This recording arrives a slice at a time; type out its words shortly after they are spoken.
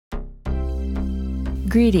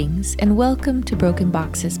Greetings and welcome to Broken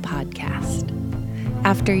Boxes podcast.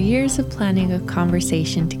 After years of planning a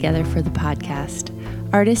conversation together for the podcast,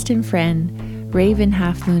 artist and friend Raven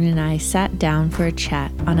Halfmoon and I sat down for a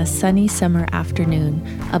chat on a sunny summer afternoon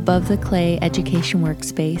above the clay education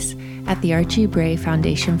workspace at the Archie Bray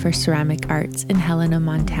Foundation for Ceramic Arts in Helena,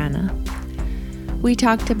 Montana. We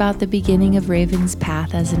talked about the beginning of Raven's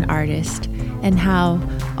path as an artist and how,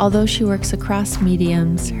 although she works across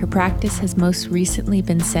mediums, her practice has most recently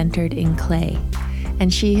been centered in clay,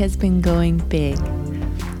 and she has been going big.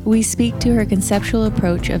 We speak to her conceptual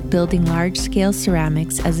approach of building large-scale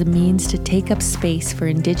ceramics as a means to take up space for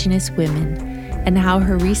Indigenous women, and how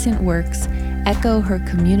her recent works echo her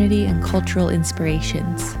community and cultural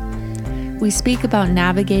inspirations. We speak about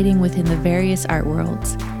navigating within the various art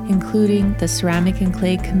worlds, including the ceramic and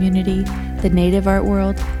clay community, the native art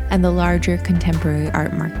world, and the larger contemporary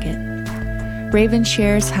art market. Raven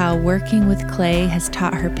shares how working with clay has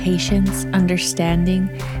taught her patience, understanding,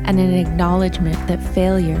 and an acknowledgement that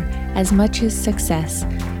failure, as much as success,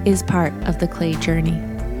 is part of the clay journey.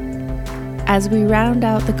 As we round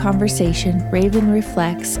out the conversation, Raven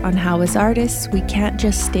reflects on how as artists we can't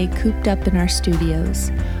just stay cooped up in our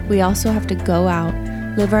studios. We also have to go out,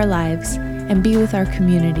 live our lives, and be with our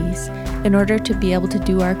communities in order to be able to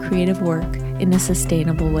do our creative work in a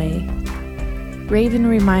sustainable way. Raven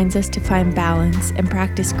reminds us to find balance and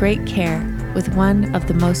practice great care with one of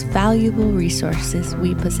the most valuable resources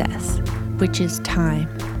we possess, which is time.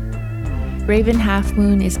 Raven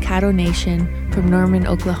Halfmoon is Caddo Nation from Norman,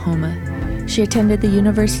 Oklahoma. She attended the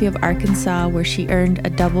University of Arkansas, where she earned a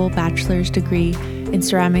double Bachelor's Degree in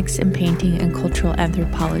ceramics and painting and cultural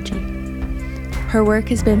anthropology. Her work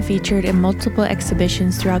has been featured in multiple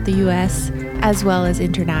exhibitions throughout the U.S. as well as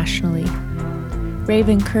internationally.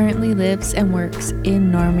 Raven currently lives and works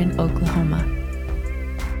in Norman, Oklahoma.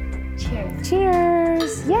 Cheers.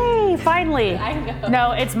 Cheers. Yay, finally. I know.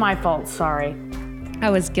 No, it's my fault, sorry. I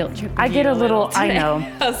was guilt tripping. I get a little today. I know.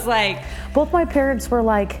 I was like, both my parents were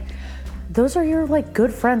like, those are your like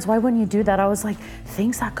good friends. Why wouldn't you do that? I was like,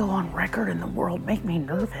 things that go on record in the world make me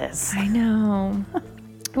nervous. I know.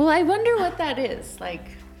 Well, I wonder what that is. Like,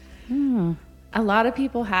 a lot of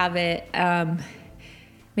people have it.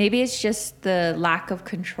 Maybe it's just the lack of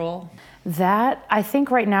control. That, I think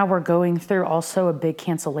right now we're going through also a big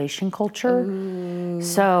cancellation culture. Ooh.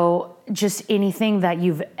 So just anything that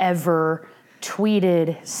you've ever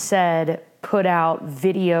tweeted, said, put out,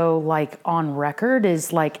 video, like on record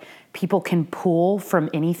is like people can pull from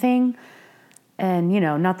anything. And, you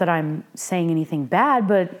know, not that I'm saying anything bad,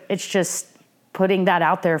 but it's just putting that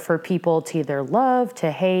out there for people to either love, to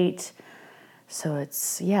hate. So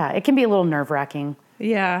it's, yeah, it can be a little nerve-wracking.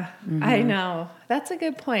 Yeah, I know. That's a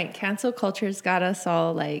good point. Cancel culture's got us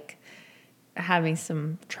all like having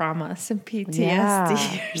some trauma, some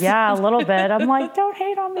PTSD. Yeah, a little bit. I'm like, don't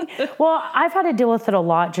hate on me. Well, I've had to deal with it a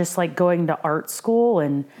lot, just like going to art school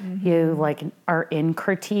and you like are in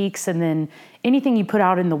critiques, and then anything you put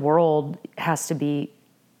out in the world has to be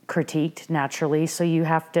critiqued naturally. So you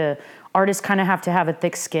have to, artists kind of have to have a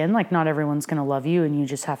thick skin. Like not everyone's going to love you, and you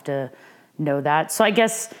just have to know that. So I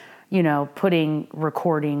guess, you know, putting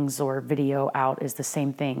recordings or video out is the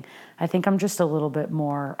same thing. I think I'm just a little bit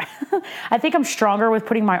more, I think I'm stronger with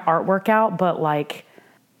putting my artwork out, but like,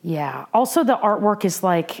 yeah. Also the artwork is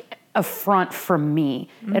like a front for me.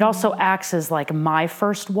 It also acts as like my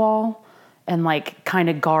first wall and like kind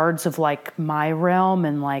of guards of like my realm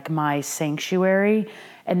and like my sanctuary.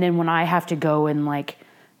 And then when I have to go and like,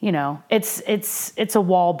 you know, it's a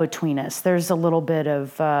wall between us. There's a little bit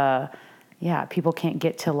of, people can't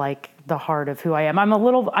get to like the heart of who I am. I'm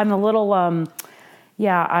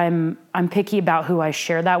picky about who I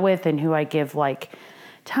share that with and who I give like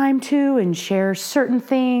time to and share certain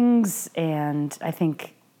things. And I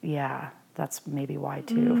think, that's maybe why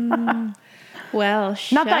too. Well,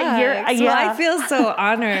 not that you're, Well, I feel so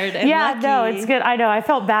honored and lucky. No, it's good. I know. I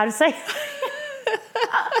felt bad to say.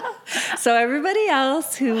 So everybody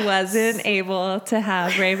else who wasn't able to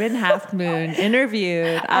have Raven Halfmoon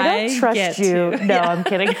interviewed, I don't trust you. No, I'm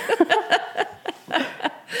kidding.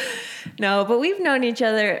 No, but we've known each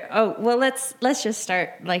other. Oh, well, let's just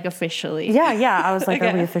start like officially. Yeah. I was like,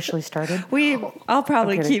 okay. Are we officially started? I'll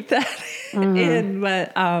probably keep that in,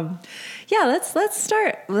 but let's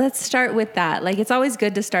start. Let's start with that. Like, it's always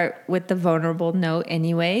good to start with the vulnerable note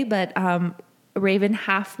anyway, but Raven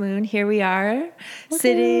Halfmoon, here we are,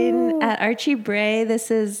 sitting at Archie Bray. This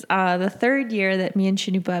is the third year that me and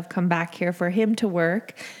Shanupa have come back here for him to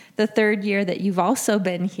work. The third year that you've also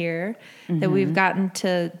been here, that we've gotten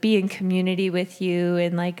to be in community with you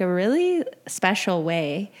in like a really special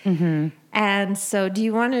way. And so do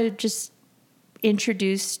you want to just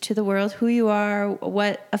introduced to the world who you are,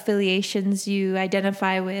 what affiliations you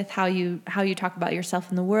identify with, how you talk about yourself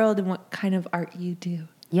in the world, and what kind of art you do.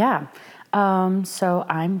 Yeah. So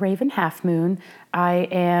I'm Raven Halfmoon. I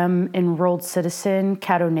am enrolled citizen,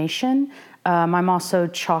 Caddo Nation. I'm also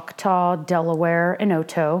Choctaw, Delaware, and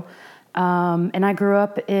Oto. And I grew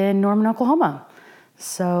up in Norman, Oklahoma.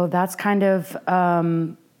 So that's kind of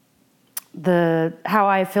how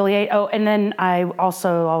I affiliate. Oh, and then I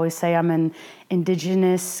also always say I'm an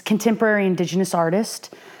contemporary Indigenous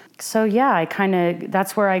artist. So yeah,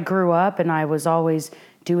 that's where I grew up, and I was always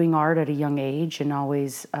doing art at a young age, and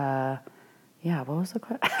always, what was the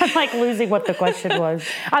question? I'm like losing what the question was.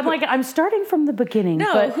 I'm starting from the beginning.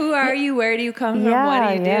 No, but who are you? Where do you come from? What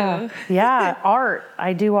do you do? Yeah, art.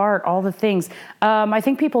 I do art, all the things. I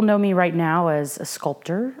think people know me right now as a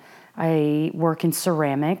sculptor. I work in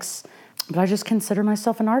ceramics, but I just consider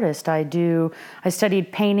myself an artist. I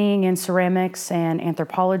studied painting and ceramics and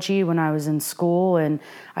anthropology when I was in school, and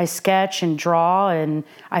I sketch and draw, and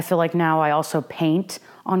I feel like now I also paint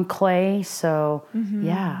on clay. So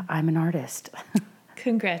yeah, I'm an artist.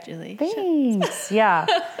 Congratulations. Thanks. Yeah.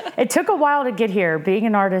 It took a while to get here. Being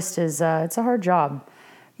an artist it's a hard job,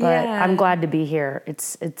 but I'm glad to be here.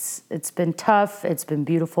 It's been tough. It's been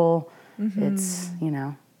beautiful. It's,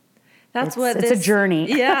 it's a journey.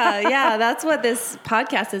 Yeah. That's what this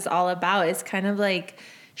podcast is all about. It's kind of like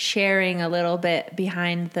sharing a little bit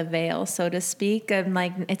behind the veil, so to speak. And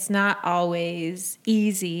like, it's not always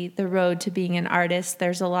easy, the road to being an artist.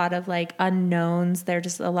 There's a lot of like unknowns. There's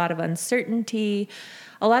just a lot of uncertainty,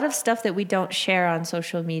 a lot of stuff that we don't share on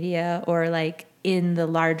social media or like in the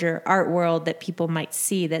larger art world that people might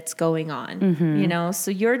see that's going on,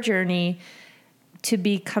 So your journey to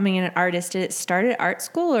becoming an artist, did it start at art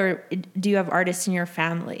school, or do you have artists in your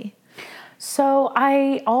family? So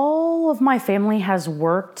all of my family has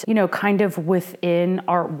worked, kind of within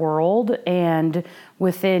art world and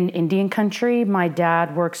within Indian country. My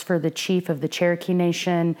dad works for the chief of the Cherokee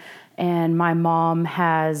Nation, and my mom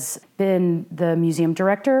has been the museum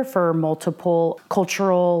director for multiple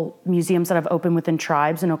cultural museums that have opened within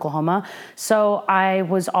tribes in Oklahoma. So I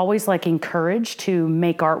was always like encouraged to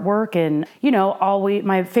make artwork, and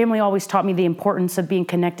my family always taught me the importance of being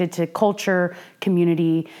connected to culture,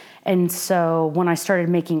 community. And so when I started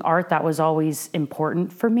making art, that was always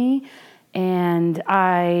important for me. And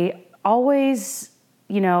I always,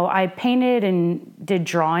 I painted and did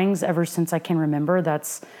drawings ever since I can remember.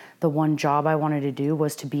 That's the one job I wanted to do,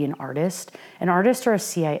 was to be an artist or a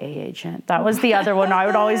CIA agent. That was the other one I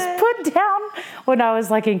would always put down when I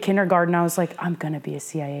was like in kindergarten. I was like, I'm going to be a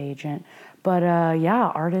CIA agent. But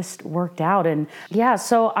artist worked out. And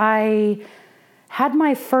so I had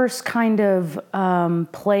my first kind of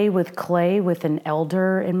play with clay with an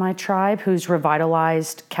elder in my tribe who's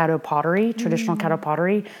revitalized Caddo pottery, traditional Caddo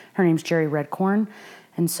pottery. Her name's Jerry Redcorn.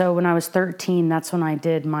 And so when I was 13, that's when I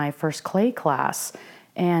did my first clay class.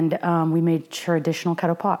 And we made traditional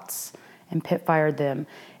Caddo pots and pit fired them.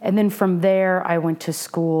 And then from there, I went to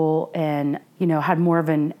school and, had more of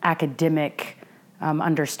an academic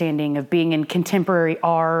understanding of being in contemporary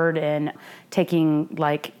art and taking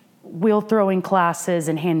like wheel throwing classes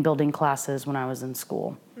and hand building classes when I was in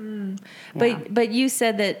school. But you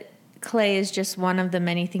said that clay is just one of the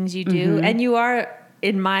many things you do, and you are,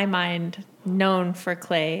 in my mind, known for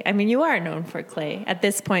clay. I mean, you are known for clay at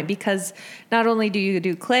this point, because not only do you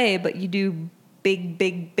do clay, but you do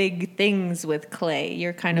big things with clay.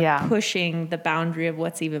 You're kind of pushing the boundary of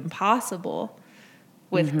what's even possible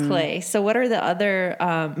with clay. So what are the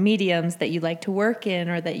other mediums that you like to work in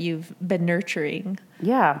or that you've been nurturing?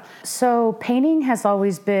 Yeah. So painting has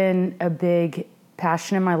always been a big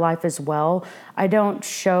passion in my life as well. I don't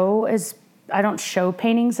show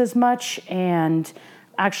paintings as much, and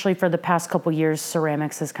actually for the past couple years,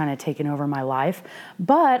 ceramics has kind of taken over my life.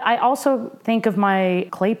 But I also think of my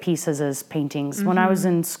clay pieces as paintings. When I was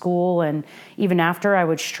in school and even after, I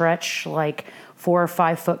would stretch like 4 or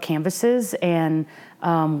 5 foot canvases, and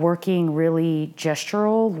working really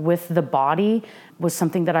gestural with the body was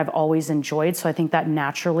something that I've always enjoyed. So I think that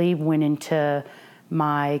naturally went into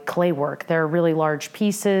my clay work. They're really large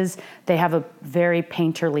pieces. They have a very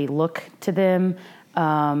painterly look to them.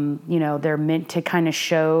 They're meant to kind of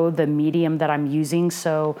show the medium that I'm using.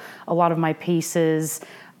 So a lot of my pieces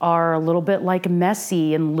are a little bit like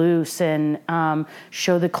messy and loose, and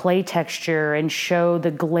show the clay texture and show the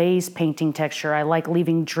glaze painting texture. I like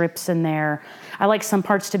leaving drips in there. I like some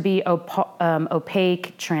parts to be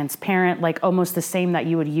opaque, transparent, like almost the same that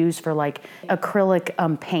you would use for like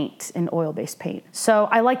acrylic paint and oil-based paint. So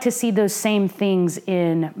I like to see those same things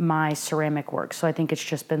in my ceramic work. So I think it's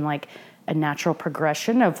just been like a natural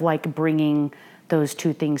progression of like bringing those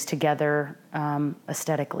two things together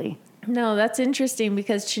aesthetically. No, that's interesting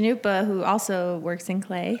because Chinupa, who also works in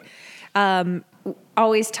clay,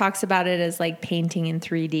 always talks about it as like painting in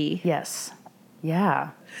 3D. Yes. Yeah.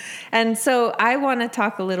 And so I want to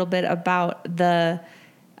talk a little bit about the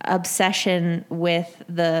obsession with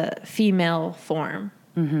the female form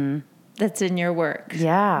that's in your work.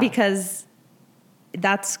 Yeah. Because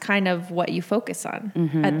that's kind of what you focus on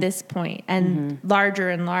at this point, and larger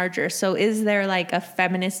and larger. So is there like a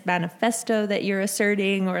feminist manifesto that you're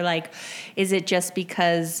asserting, or like, is it just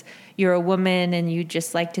because you're a woman and you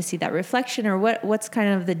just like to see that reflection, or what's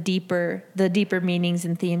kind of the deeper meanings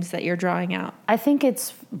and themes that you're drawing out? I think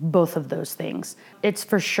it's both of those things. It's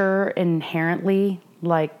for sure inherently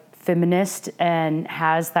like feminist and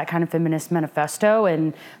has that kind of feminist manifesto,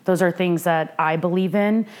 and those are things that I believe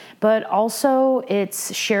in, but also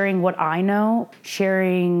it's sharing what I know,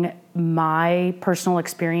 sharing my personal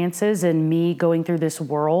experiences and me going through this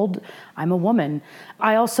world. I'm a woman.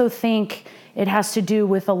 I also think it has to do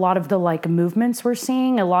with a lot of the like movements we're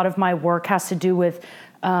seeing. A lot of my work has to do with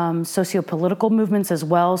socio-political movements as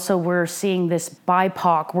well. So we're seeing this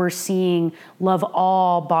BIPOC, we're seeing love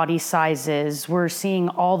all body sizes, we're seeing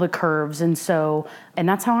all the curves. And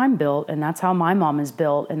that's how I'm built, and that's how my mom is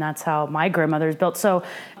built, and that's how my grandmother is built. So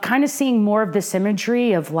kind of seeing more of this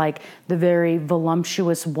imagery of like the very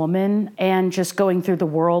voluptuous woman and just going through the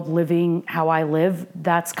world living how I live,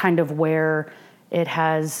 that's kind of where it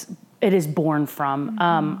is born from.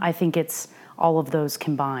 I think it's all of those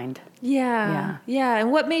combined. Yeah.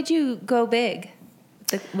 And what made you go big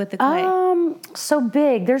with the clay? So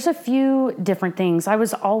big. There's a few different things. I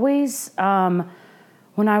was always,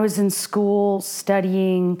 when I was in school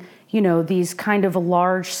studying, these kind of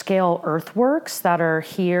large-scale earthworks that are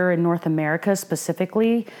here in North America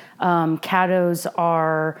specifically. Caddos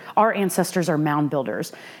our ancestors are mound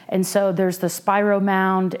builders. And so there's the Spiro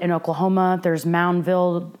Mound in Oklahoma. There's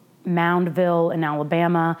Moundville in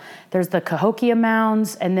Alabama. There's the Cahokia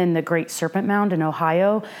Mounds, and then the Great Serpent Mound in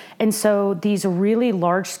Ohio. And so these really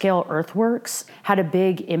large-scale earthworks had a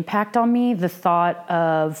big impact on me. The thought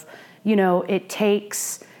of, it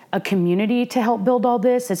takes a community to help build all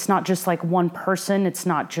this. It's not just like one person. It's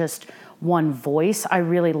not just one voice. I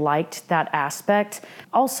really liked that aspect.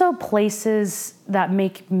 Also places that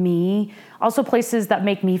make me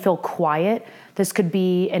feel quiet. This could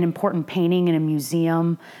be an important painting in a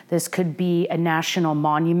museum. This could be a national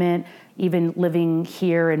monument. Even living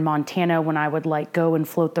here in Montana, when I would like go and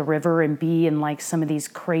float the river and be in like some of these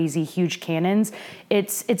crazy huge canyons,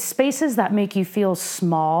 it's spaces that make you feel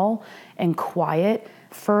small and quiet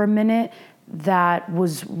for a minute. That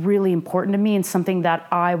was really important to me and something that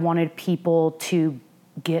I wanted people to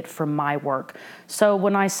get from my work. So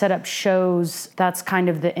when I set up shows, that's kind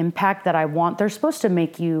of the impact that I want. They're supposed to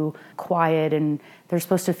make you quiet, and they're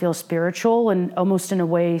supposed to feel spiritual and almost in a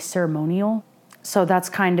way ceremonial. So that's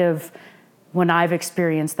kind of when I've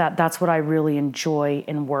experienced that, that's what I really enjoy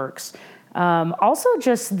in works. Also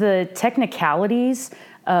just the technicalities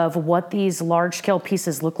of what these large-scale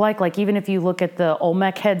pieces look like. Like even if you look at the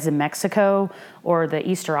Olmec heads in Mexico or the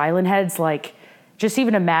Easter Island heads, like just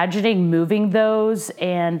even imagining moving those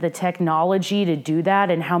and the technology to do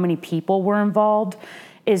that and how many people were involved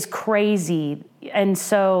is crazy. And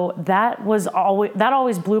so that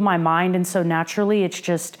always blew my mind. And so naturally, it's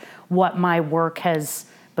just what my work has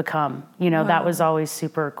become. Wow. That was always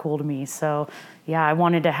super cool to me. So yeah, I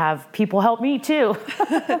wanted to have people help me too.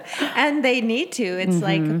 And they need to. It's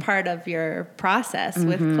like a part of your process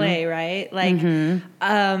with clay, right? Like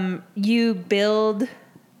you build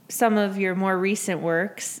some of your more recent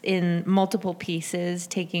works in multiple pieces,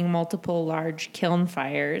 taking multiple large kiln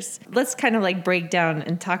fires. Let's kind of like break down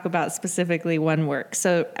and talk about specifically one work.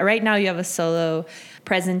 So right now you have a solo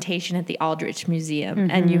presentation at the Aldrich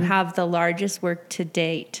Museum, and you have the largest work to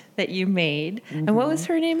date that you made. And what was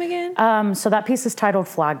her name again? So that piece is titled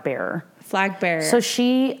Flag Bearer. Flag Bearer. So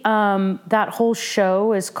she, that whole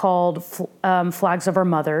show is called Flags of Our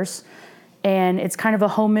Mothers. And it's kind of a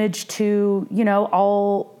homage to,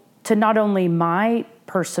 to not only my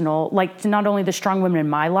personal, to not only the strong women in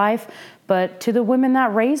my life, but to the women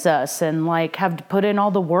that raise us and have to put in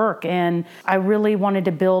all the work. And I really wanted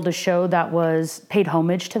to build a show that paid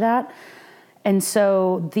homage to that. And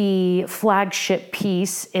so the flagship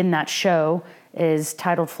piece in that show is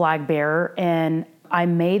titled Flag Bearer. And I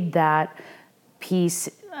made that piece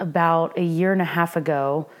about a year and a half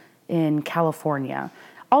ago in California.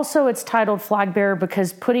 Also, it's titled Flag Bearer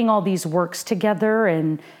because putting all these works together,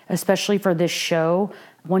 and especially for this show,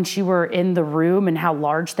 once you were in the room and how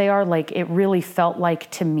large they are, it really felt like,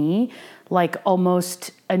 to me, like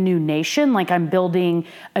almost a new nation. Like I'm building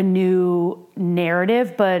a new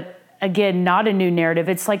narrative, but again, not a new narrative.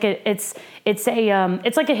 It's like it's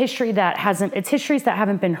like a history that it's histories that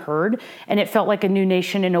haven't been heard. And it felt like a new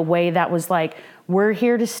nation in a way that was like, we're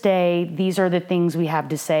here to stay. These are the things we have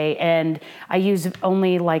to say. And I use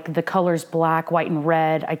only like the colors black, white, and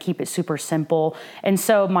red. I keep it super simple. And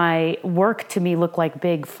so my work to me looked like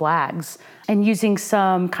big flags. And using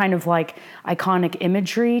some kind of like iconic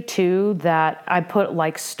imagery too, that I put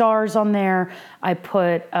like stars on there. I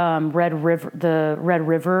put the Red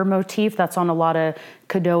River motif that's on a lot of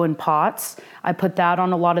Caddo and pots. I put that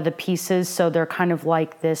on a lot of the pieces. So they're kind of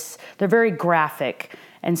like this, they're very graphic.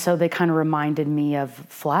 And so they kind of reminded me of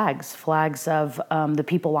flags of the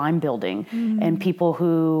people I'm building and people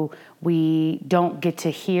who we don't get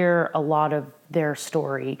to hear a lot of their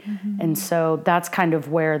story. And so that's kind of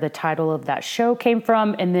where the title of that show came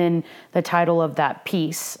from. And then the title of that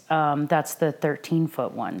piece, that's the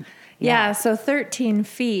 13-foot one. Yeah, so 13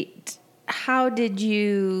 feet. How did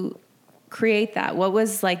you create that? What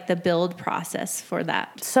was like the build process for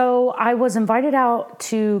that? So I was invited out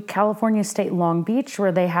to California State Long Beach,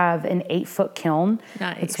 where they have an 8-foot kiln.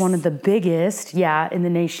 Nice. It's one of the biggest, in the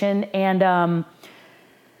nation. And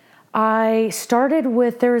I started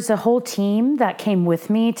with, there was a whole team that came with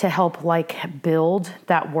me to help like build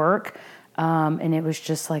that work. And it was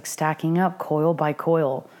just like stacking up coil by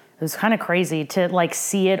coil. It was kind of crazy to like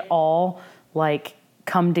see it all like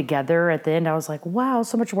come together at the end. I was like, wow,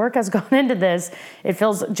 so much work has gone into this. It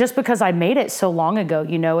feels, just because I made it so long ago,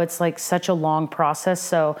 it's like such a long process.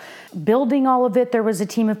 So building all of it, there was a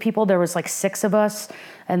team of people. There was like 6 of us.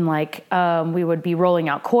 And like we would be rolling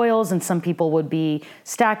out coils, and some people would be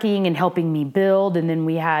stacking and helping me build. And then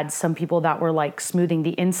we had some people that were like smoothing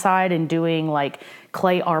the inside and doing like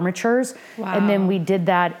clay armatures. Wow. And then we did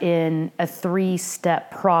that in a 3-step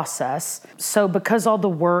process. So because all the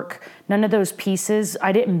work, none of those pieces,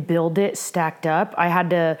 I didn't build it stacked up. I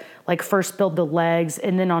had to like first build the legs,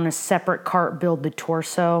 and then on a separate cart build the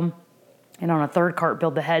torso, and on a third cart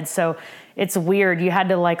build the head. So it's weird. You had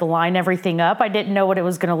to like line everything up. I didn't know what it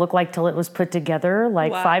was going to look like till it was put together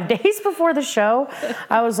like 5 days before the show.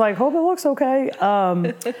 I was like, hope it looks okay.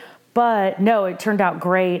 But no, it turned out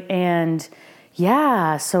great. And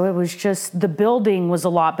yeah, so it was just, the building was a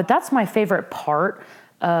lot, but that's my favorite part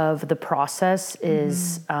of the process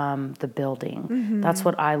is the building. That's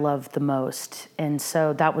what I love the most. And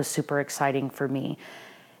so that was super exciting for me.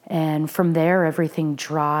 And from there, everything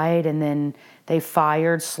dried, and then they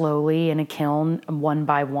fired slowly in a kiln one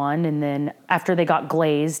by one. And then after they got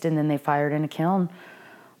glazed, and then they fired in a kiln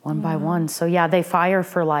one by one. So yeah, they fire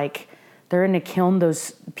for like, they're in a kiln,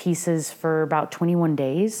 those pieces, for about 21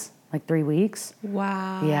 days, like 3 weeks.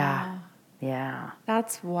 Wow. Yeah.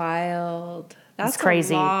 That's wild. That's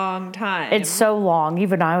crazy. A long time. It's so long.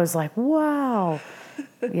 Even I was like, wow.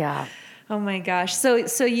 Yeah. Oh my gosh.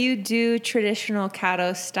 So you do traditional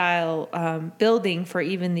Caddo style building for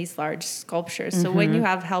even these large sculptures. So when you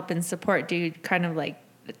have help and support, do you kind of like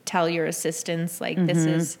tell your assistants like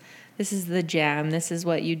this is the jam, this is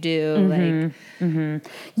what you do?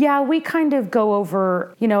 Yeah, we kind of go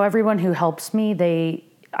over, everyone who helps me,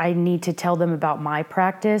 I need to tell them about my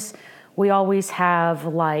practice. We always have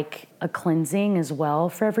like a cleansing as well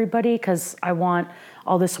for everybody, because I want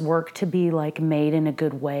all this work to be like made in a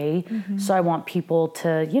good way. So I want people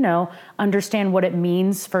to, understand what it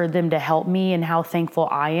means for them to help me, and how thankful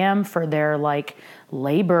I am for their like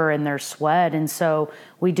labor and their sweat. And so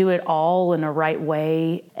we do it all in a right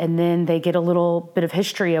way. And then they get a little bit of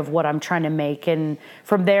history of what I'm trying to make. And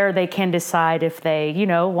from there, they can decide if they,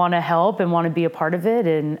 want to help and want to be a part of it.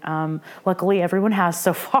 And luckily, everyone has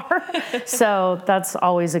so far. So that's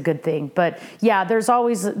always a good thing. But yeah, there's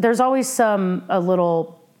always a little,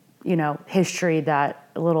 history, that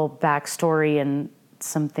a little backstory, and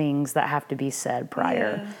some things that have to be said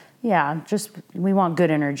prior. Yeah, just we want good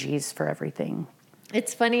energies for everything.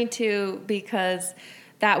 It's funny too, because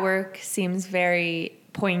that work seems very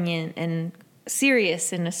poignant and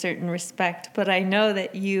serious in a certain respect, but I know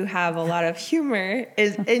that you have a lot of humor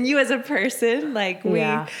in you as a person. Like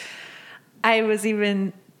I was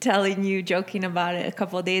even telling you, joking about it a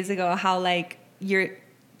couple of days ago, how like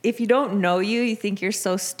if you don't know you think you're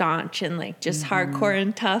so staunch and like just hardcore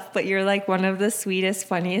and tough, but you're like one of the sweetest,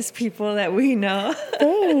 funniest people that we know.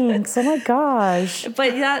 Thanks. Oh my gosh.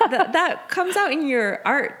 But that comes out in your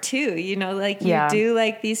art too, like you do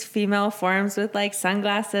like these female forms with like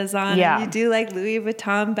sunglasses on. Yeah. And you do like Louis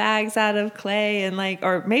Vuitton bags out of clay, and like,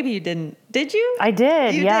 or maybe you didn't Did you? I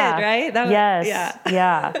did. You yeah. did, right? Yes.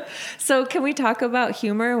 Yeah. So can we talk about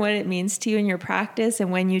humor, what it means to you in your practice,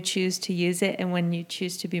 and when you choose to use it and when you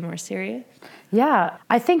choose to be more serious? Yeah,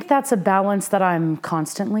 I think that's a balance that I'm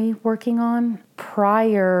constantly working on.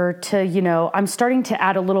 Prior to, I'm starting to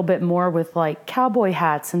add a little bit more with like cowboy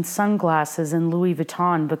hats and sunglasses and Louis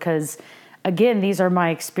Vuitton because, again, these are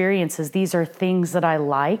my experiences. These are things that I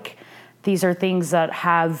like. These are things that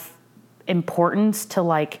have importance to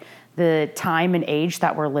like the time and age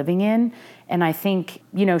that we're living in. And I think,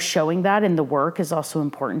 showing that in the work is also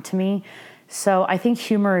important to me. So I think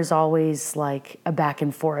humor is always like a back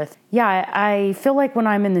and forth. Yeah, I feel like when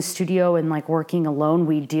I'm in the studio and like working alone,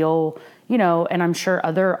 we deal, and I'm sure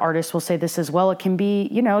other artists will say this as well, it can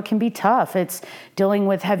be tough. It's dealing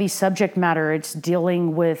with heavy subject matter. It's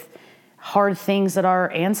dealing with hard things that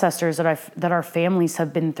our ancestors, that our families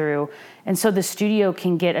have been through. And so the studio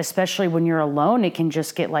can get, especially when you're alone, it can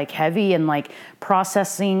just get like heavy and like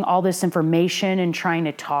processing all this information and trying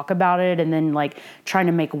to talk about it and then like trying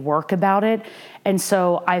to make work about it. And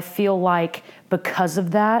so I feel like because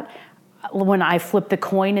of that, when I flip the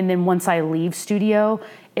coin and then once I leave studio,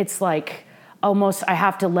 it's like almost I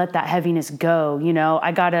have to let that heaviness go.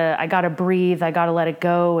 I gotta breathe, I gotta let it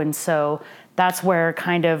go. And so that's where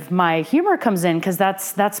kind of my humor comes in because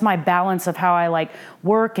that's my balance of how I like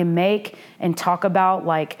work and make and talk about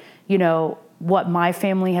like, what my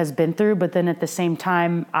family has been through. But then at the same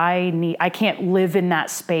time, I can't live in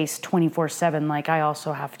that space 24/7. Like I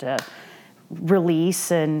also have to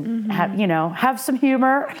release and have some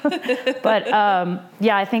humor. But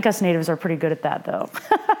I think us natives are pretty good at that though.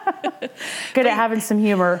 Good at having some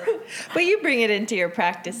humor. But you bring it into your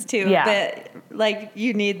practice too. Yeah. But like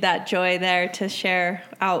you need that joy there to share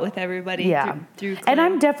out with everybody. Yeah. Through clay. And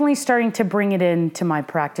I'm definitely starting to bring it into my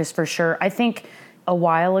practice for sure. I think a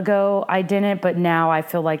while ago I didn't, but now I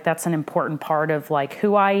feel like that's an important part of like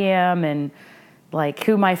who I am and like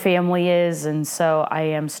who my family is. And so I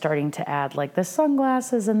am starting to add like the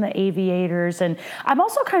sunglasses and the aviators. And I'm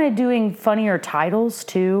also kind of doing funnier titles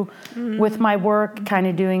too with my work, kind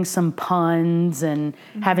of doing some puns and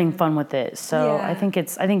having fun with it. So I think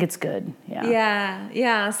it's good. Yeah.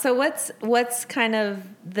 Yeah. So what's kind of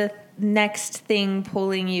the next thing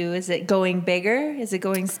pulling you? Is it going bigger? Is it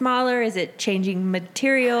going smaller? Is it changing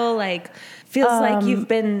material? Like feels like you've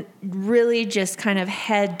been really just kind of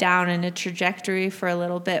head down in a trajectory for a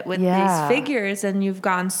little bit with these figures and you've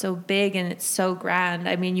gone so big and it's so grand.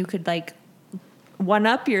 I mean, you could like one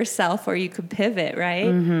up yourself or you could pivot, right?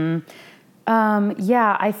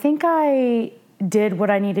 I think I did what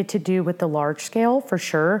I needed to do with the large scale for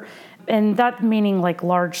sure. And that meaning like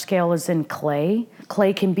large scale is in clay.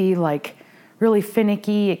 Clay can be like really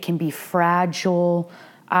finicky. It can be fragile.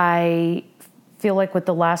 I feel like with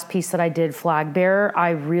the last piece that I did, Flag Bearer, I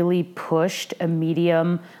really pushed a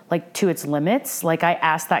medium like to its limits. Like I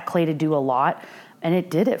asked that clay to do a lot and it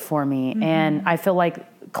did it for me. And I feel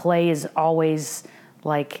like clay is always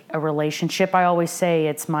like a relationship. I always say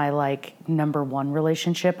it's my like number one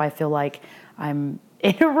relationship. I feel like I'm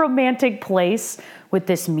in a romantic place with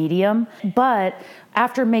this medium. But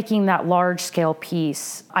after making that large scale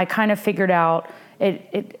piece, I kind of figured out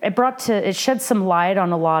it shed some light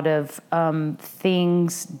on a lot of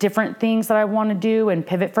different things that I want to do and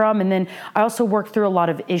pivot from. And then I also worked through a lot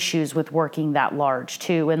of issues with working that large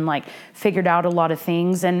too, and like figured out a lot of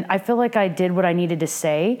things. And I feel like I did what I needed to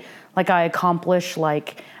say. Like I accomplished,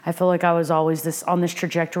 like, I feel like I was always on this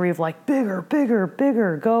trajectory of like bigger,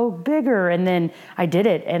 go bigger. And then I did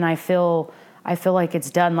it. And I feel like it's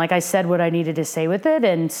done. Like I said what I needed to say with it.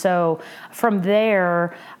 And so from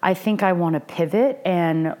there, I think I want to pivot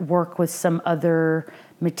and work with some other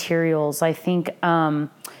materials. I think,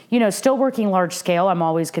 still working large scale, I'm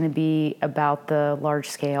always going to be about the large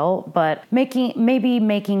scale, but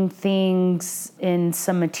making things in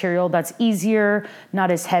some material that's easier,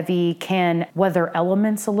 not as heavy, can weather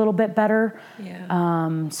elements a little bit better.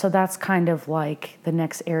 Yeah. So that's kind of like the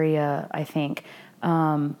next area, I think.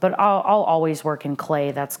 But I'll always work in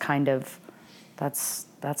clay. That's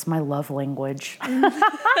my love language.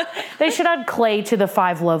 They should add clay to the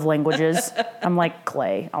 5 love languages. I'm like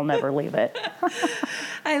clay. I'll never leave it.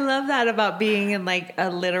 I love that about being in like a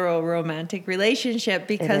literal romantic relationship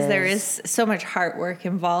because there is so much heart work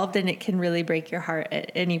involved and it can really break your heart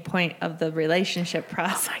at any point of the relationship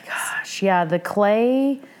process. Oh my gosh. Yeah. The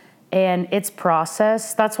clay and its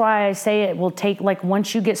process. That's why I say it will take, like,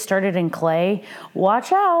 once you get started in clay,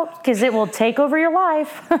 watch out, because it will take over your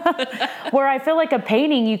life. Where I feel like a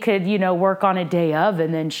painting you could, work on a day of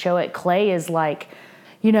and then show it. Clay is like,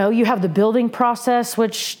 you have the building process,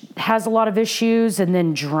 which has a lot of issues, and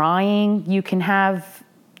then drying. You can have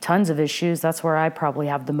tons of issues. That's where I probably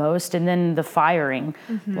have the most. And then the firing.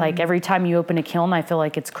 Like every time you open a kiln, I feel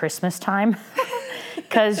like it's Christmas time.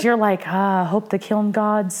 Because you're like, hope the kiln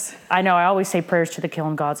gods. I know, I always say prayers to the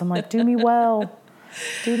kiln gods. I'm like, do me well.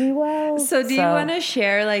 Do me well. So do you want to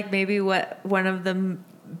share like maybe what one of the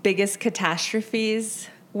biggest catastrophes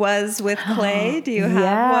was with clay? Do you have one?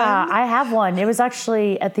 Yeah, I have one. It was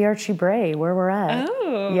actually at the Archie Bray where we're at.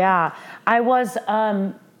 Oh. Yeah. I was,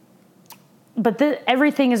 but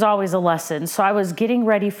everything is always a lesson. So I was getting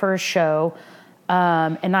ready for a show,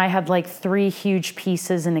 and I had like 3 huge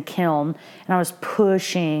pieces in a kiln, and I was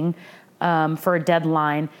pushing for a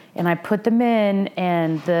deadline, and I put them in,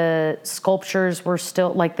 and the sculptures were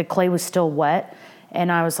still, like the clay was still wet. And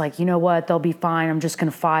I was like, you know what, they'll be fine. I'm just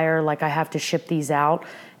gonna fire, like I have to ship these out.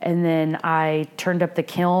 And then I turned up the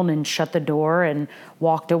kiln and shut the door and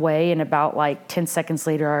walked away. And about like 10 seconds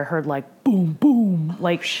later, I heard like boom, boom,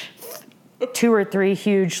 like 2 or 3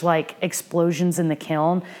 huge like explosions in the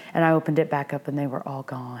kiln. And I opened it back up and they were all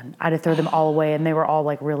gone. I had to throw them all away, and they were all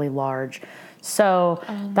like really large. So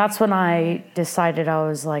that's when I decided, I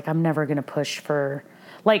was like, I'm never gonna push for,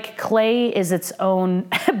 like clay is its own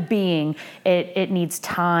being. It needs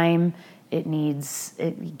time.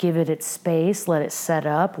 Give it its space, let it set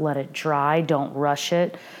up, let it dry, don't rush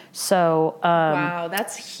it. So, wow,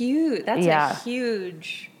 that's huge. That's yeah. a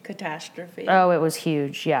huge catastrophe. Oh, it was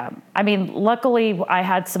huge. Yeah. I mean, luckily I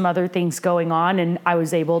had some other things going on and I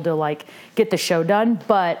was able to like get the show done.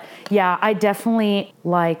 But yeah, I definitely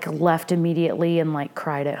like left immediately and like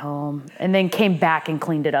cried at home and then came back and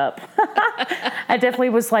cleaned it up. I definitely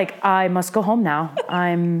was like, I must go home now.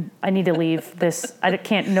 I need to leave this.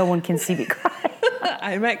 No one can see me cry.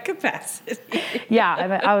 I'm at capacity.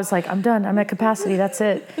 Yeah. I was like, I'm done. I'm at capacity. That's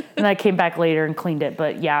it. And I came back later and cleaned it.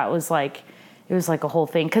 But yeah, it was like a whole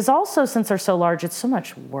thing. Because also, since they're so large, it's so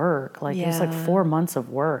much work. Like, it was like 4 months of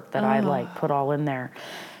work that I like put all in there.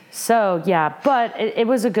 So, yeah, but it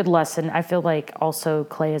was a good lesson. I feel like also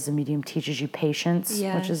clay as a medium teaches you patience,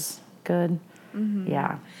 which is good.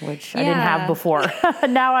 Yeah, which I didn't have before.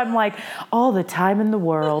 Now I'm like, all the time in the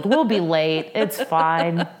world. We'll be late. It's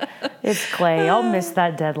fine. It's clay. I'll miss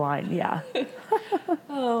that deadline. Yeah.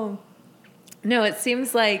 Oh. No, it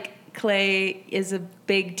seems like clay is a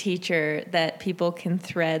big teacher that people can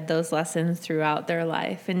thread those lessons throughout their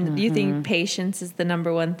life. And you think patience is the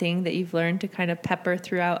number one thing that you've learned to kind of pepper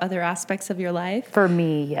throughout other aspects of your life? For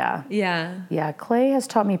me, yeah. Yeah. Yeah, clay has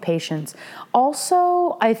taught me patience.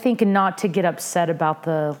 Also, I think not to get upset about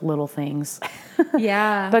the little things.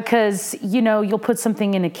 Yeah. Because, you'll put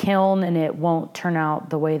something in a kiln and it won't turn out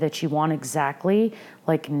the way that you want exactly.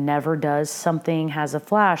 Like never does. Something has a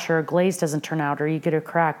flash or a glaze doesn't turn out or you get a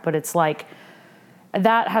crack. But it's like,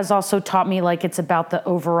 that has also taught me like it's about the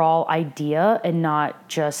overall idea and not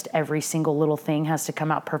just every single little thing has to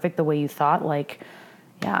come out perfect the way you thought. Like,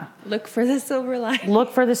 yeah. Look for the silver lining.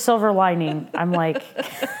 Look for the silver lining. I'm like...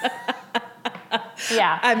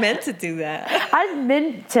 Yeah. I meant to do that. I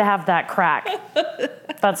meant to have that crack.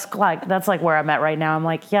 That's like where I'm at right now. I'm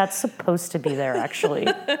like, yeah, it's supposed to be there actually.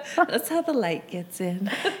 That's how the light gets in.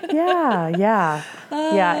 Yeah.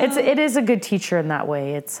 Yeah, it is a good teacher in that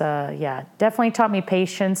way. It's definitely taught me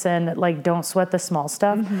patience and like don't sweat the small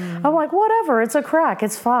stuff. I'm like, whatever, it's a crack,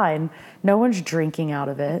 it's fine. No one's drinking out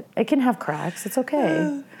of it. It can have cracks. It's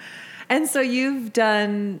okay. And so you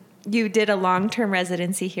did a long-term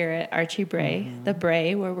residency here at Archie Bray, the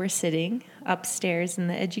Bray, where we're sitting upstairs in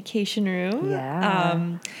the education room.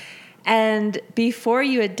 Yeah. And before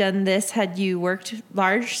you had done this, had you worked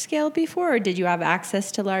large scale before, or did you have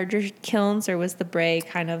access to larger kilns, or was the Bray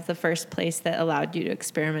kind of the first place that allowed you to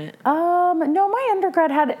experiment? No, my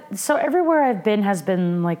undergrad so everywhere I've been has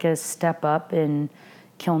been like a step up in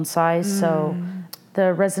kiln size. So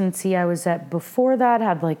the residency I was at before that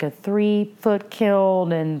had like a 3-foot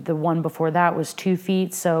kiln, and the one before that was 2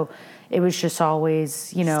 feet. So it was just always,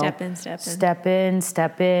 step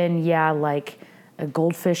in. Yeah, like a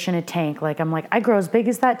goldfish in a tank. Like I'm like, I grow as big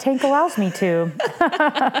as that tank allows me to.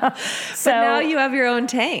 So now you have your own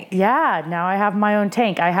tank. Yeah, now I have my own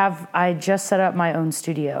tank. I just set up my own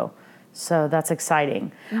studio. So that's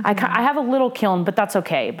exciting. I have a little kiln, but that's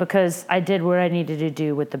okay because I did what I needed to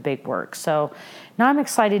do with the big work. So now I'm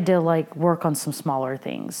excited to like work on some smaller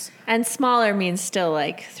things. And smaller means still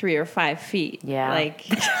like 3 or 5 feet. Yeah. Like,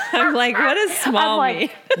 I'm like, what does small mean?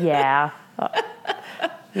 Yeah.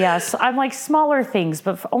 Yes, I'm like smaller things,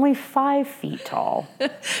 but only 5 feet tall.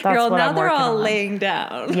 That's Girl, what now I'm they're all on. laying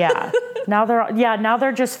down. Yeah. Now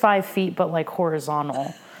they're just 5 feet, but like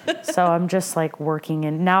horizontal. So I'm just like working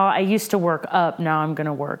in. Now I used to work up. Now I'm going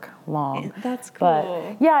to work long. That's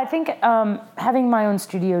cool. But yeah, I think having my own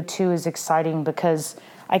studio too is exciting because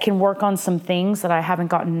I can work on some things that I haven't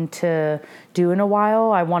gotten to do in a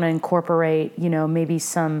while. I want to incorporate, maybe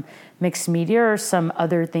some mixed media or some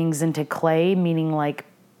other things into clay, meaning like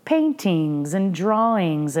paintings and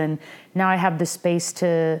drawings. And now I have the space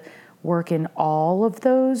to work in all of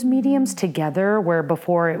those mediums together, where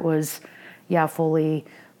before it was, fully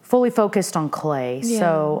focused on clay. Yeah.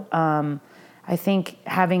 So I think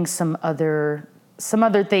having some other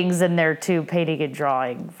things in there too, painting and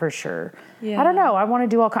drawing for sure. Yeah. I don't know. I want to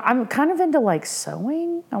do I'm kind of into like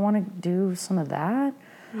sewing. I want to do some of that.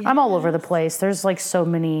 Yes. I'm all over the place. There's like so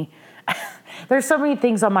many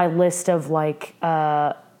things on my list of like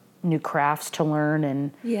new crafts to learn,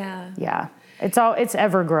 and it's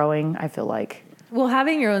ever growing, I feel like. Well,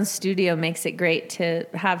 having your own studio makes it great to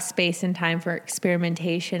have space and time for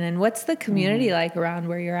experimentation. And what's the community like around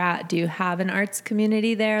where you're at? Do you have an arts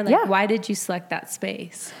community there? Why did you select that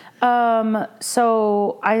space?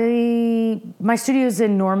 So my studio's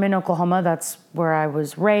in Norman, Oklahoma. That's where I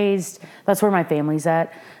was raised. That's where my family's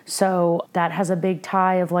at. So that has a big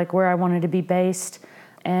tie of like where I wanted to be based.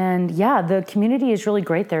 And the community is really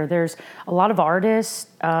great there. There's a lot of artists.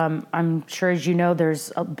 I'm sure, as you know,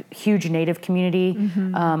 there's a huge Native community,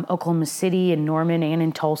 Oklahoma City and Norman and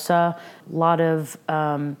in Tulsa. A lot of,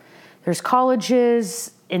 there's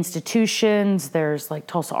colleges, institutions, there's like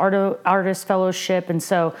Tulsa Artist Fellowship. And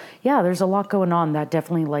so, there's a lot going on that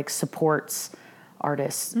definitely like supports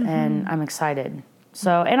artists, and I'm excited.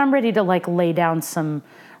 So, and I'm ready to like lay down some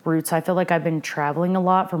roots. I feel like I've been traveling a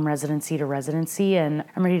lot from residency to residency, and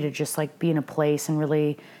I'm ready to just like be in a place and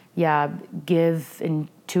really, give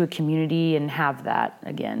into a community and have that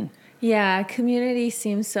again. Yeah, community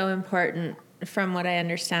seems so important from what I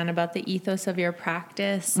understand about the ethos of your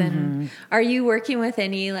practice. And are you working with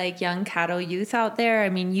any like young Caddo youth out there? I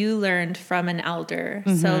mean, you learned from an elder.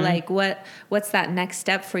 So like what's that next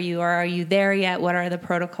step for you? Or are you there yet? What are the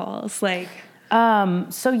protocols like?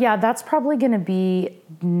 That's probably going to be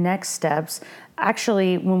next steps.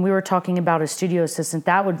 Actually, when we were talking about a studio assistant,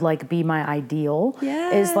 that would like be my ideal.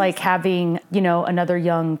 Yes. Is like having, another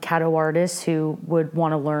young Caddo artist who would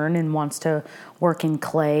want to learn and wants to work in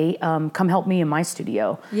clay, come help me in my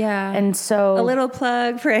studio. Yeah. And so a little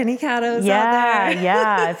plug for any Caddos out there.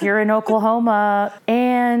 Yeah. If you're in Oklahoma.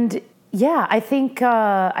 And I think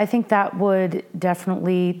that would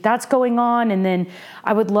definitely, that's going on. And then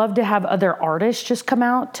I would love to have other artists just come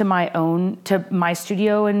out to my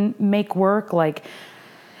studio and make work. Like,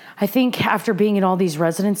 I think after being in all these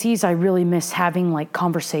residencies, I really miss having like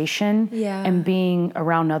conversation and being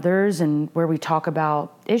around others, and where we talk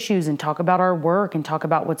about issues and talk about our work and talk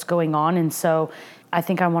about what's going on. And so I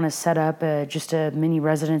think I want to set up just a mini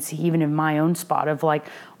residency, even in my own spot, of like,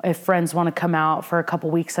 if friends want to come out for a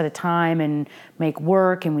couple weeks at a time and make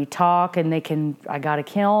work, and we talk, and I got a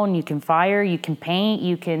kiln, you can fire, you can paint,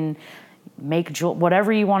 you can make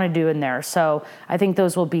whatever you want to do in there. So I think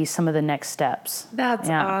those will be some of the next steps. That's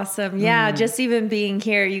awesome. Yeah. Just even being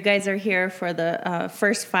here, you guys are here for the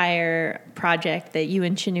First Fire project that you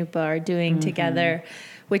and Chanupa are doing together,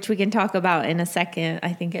 which we can talk about in a second.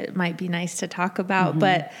 I think it might be nice to talk about,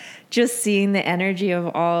 but just seeing the energy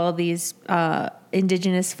of all these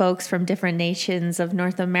Indigenous folks from different nations of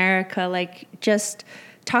North America, like just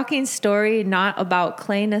talking story, not about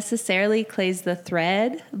clay necessarily, clay's the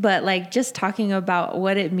thread, but like just talking about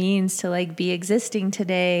what it means to like be existing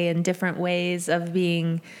today and different ways of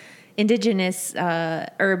being Indigenous,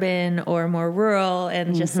 urban or more rural,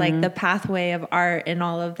 and just like the pathway of art and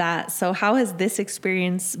all of that. So how has this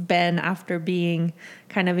experience been after being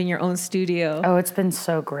kind of in your own studio? Oh, it's been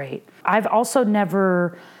so great.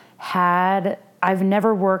 I've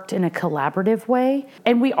never worked in a collaborative way,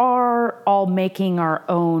 and we are all making our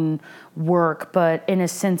own work, but in a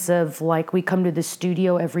sense of like, we come to the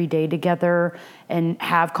studio every day together and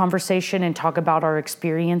have conversation and talk about our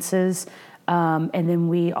experiences. And then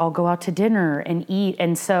we all go out to dinner and eat.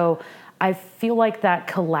 And so I feel like that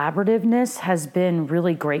collaborativeness has been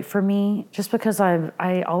really great for me, just because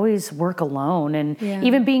I always work alone. And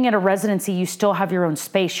even being at a residency, you still have your own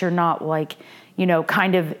space. You're not like,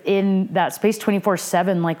 kind of in that space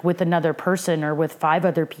 24/7, like with another person or with 5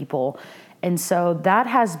 other people. And so that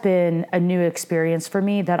has been a new experience for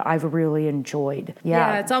me that I've really enjoyed.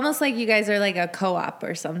 Yeah. It's almost like you guys are like a co-op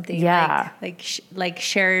or something. Yeah. Like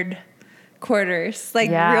shared quarters, like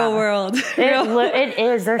real world. It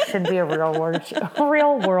is. There should be a real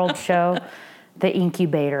world show, the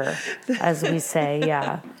incubator, as we say.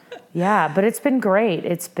 Yeah. Yeah, but it's been great.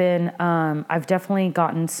 It's been, I've definitely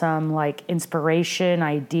gotten some like inspiration,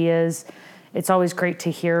 ideas. It's always great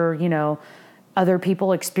to hear, other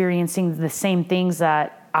people experiencing the same things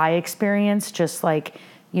that I experience, just like,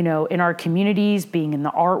 in our communities, being in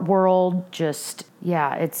the art world, just,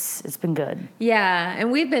 yeah, it's been good. Yeah, and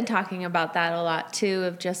we've been talking about that a lot too,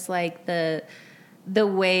 of just like the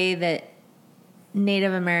way that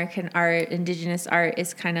Native American art, Indigenous art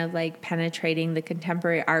is kind of like penetrating the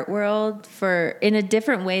contemporary art world in a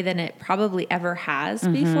different way than it probably ever has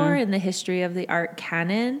before in the history of the art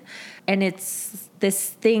canon. And it's this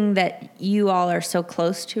thing that you all are so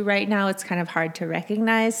close to right now, it's kind of hard to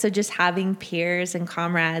recognize. So just having peers and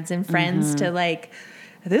comrades and friends to like,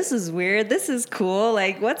 this is weird, this is cool,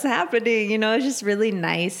 like what's happening, it's just really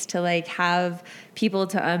nice to like have people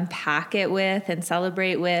to unpack it with and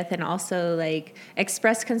celebrate with, and also like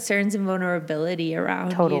express concerns and vulnerability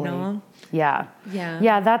around. Totally. Yeah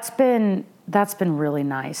that's been really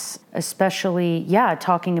nice, especially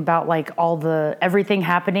talking about like everything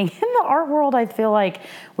happening in the art world. I feel like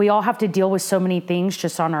we all have to deal with so many things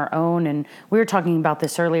just on our own, and we were talking about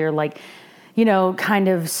this earlier, like kind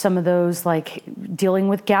of some of those like dealing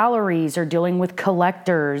with galleries or dealing with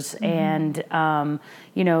collectors and,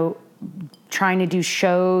 trying to do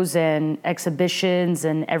shows and exhibitions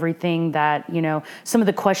and everything that, some of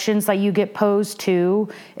the questions that you get posed to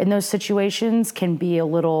in those situations can be a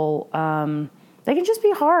little, they can just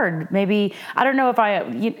be hard. Maybe, I don't know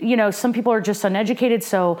if some people are just uneducated.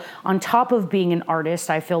 So on top of being an artist,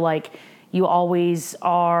 I feel like you always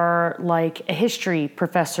are like a history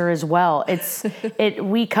professor as well.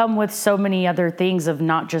 We come with so many other things of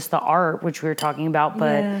not just the art, which we were talking about,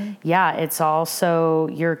 but it's also,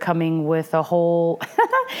 you're coming with a whole,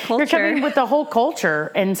 you're coming with the whole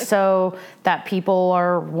culture. And so that people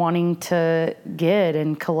are wanting to get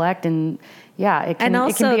and collect, and it can, and also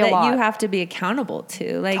it can be a lot. You have to be accountable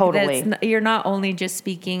to, like, totally. You're not only just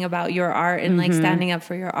speaking about your art and like standing up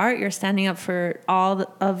for your art, you're standing up for all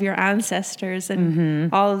of your ancestors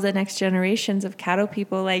and all of the next generations of Caddo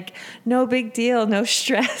people. Like, no big deal, no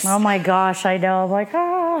stress. Oh my gosh, I know. I'm like,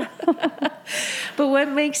 But what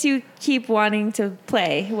makes you keep wanting to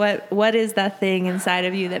play? What is that thing inside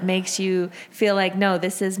of you that makes you feel like, no,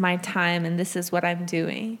 this is my time and this is what I'm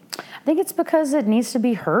doing? I think it's because it needs to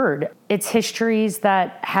be heard. It's histories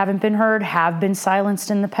that haven't been heard, have been silenced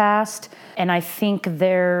in the past. And I think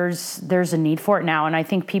there's a need for it now. And I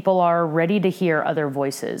think people are ready to hear other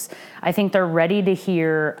voices. I think they're ready to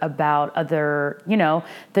hear about other,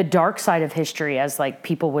 the dark side of history, as like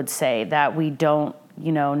people would say, that we don't,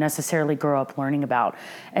 necessarily grow up learning about.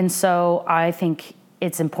 And so I think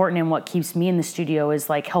it's important, and what keeps me in the studio is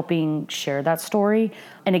like helping share that story.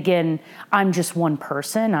 And again, I'm just one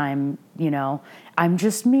person. I'm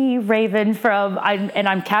just me, Raven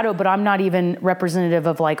I'm Caddo, but I'm not even representative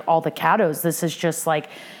of like all the Caddos. This is just like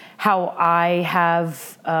how I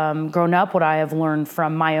have grown up, what I have learned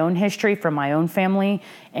from my own history, from my own family,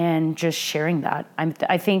 and just sharing that.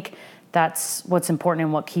 I think that's what's important,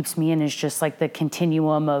 and what keeps me in is just like the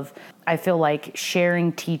continuum of, I feel like,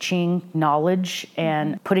 sharing, teaching, knowledge,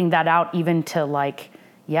 and putting that out even to like,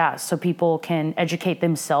 so people can educate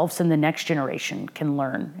themselves and the next generation can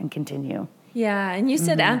learn and continue. Yeah, and you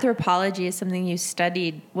said anthropology is something you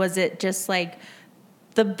studied. Was it just like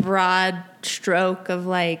the broad stroke of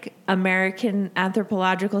like American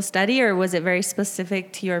anthropological study, or was it very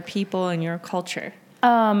specific to your people and your culture?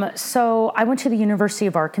 So I went to the University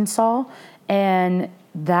of Arkansas, and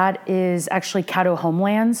that is actually Caddo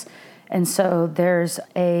homelands. And so there's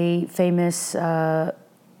a famous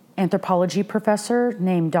anthropology professor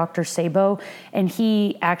named Dr. Sabo, and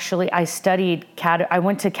I studied Caddo. I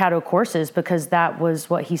went to Caddo courses because that was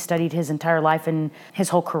what he studied his entire life, and his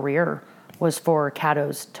whole career was for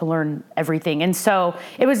Caddos to learn everything. And so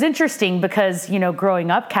it was interesting because, growing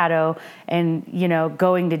up Caddo and,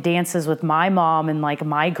 going to dances with my mom and like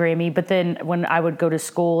my Grammy, but then when I would go to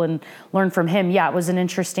school and learn from him, it was an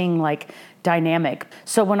interesting like dynamic.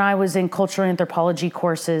 So when I was in cultural anthropology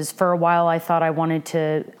courses, for a while I thought I wanted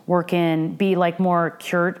to be like more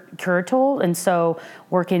curatorial, and so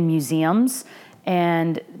work in museums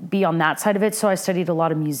and be on that side of it. So I studied a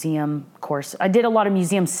lot of museum courses. I did a lot of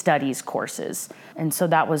museum studies courses. And so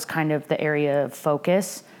that was kind of the area of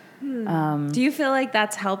focus. Do you feel like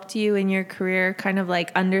that's helped you in your career kind of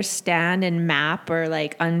like understand and map or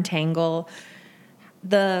like untangle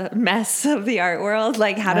the mess of the art world,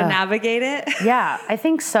 like how to navigate it? Yeah, I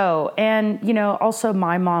think so. And, also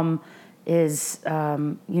my mom is,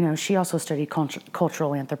 she also studied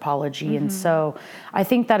cultural anthropology. And so I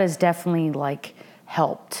think that has definitely like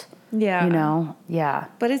helped, Yeah. Yeah.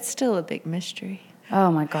 But it's still a big mystery.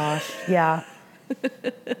 Oh my gosh. Yeah.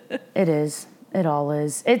 It is. It all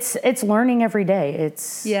is. It's learning every day.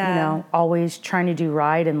 It's, always trying to do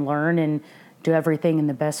right and learn and do everything in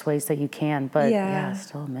the best ways that you can. But it's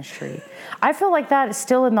still a mystery. I feel like that is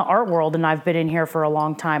still in the art world, and I've been in here for a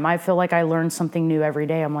long time. I feel like I learn something new every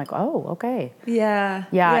day. I'm like, oh, okay. Yeah.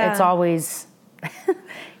 Yeah. It's always,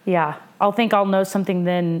 I'll think I'll know something,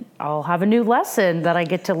 then I'll have a new lesson that I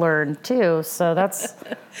get to learn too. So that's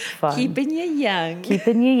fun. Keeping you young.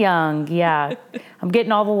 Keeping you young, yeah. I'm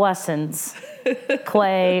getting all the lessons.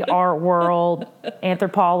 Clay, art world,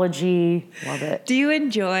 anthropology, love it. Do you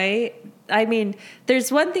enjoy, I mean,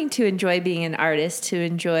 there's one thing to enjoy being an artist, to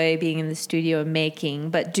enjoy being in the studio and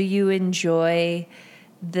making, but do you enjoy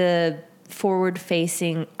the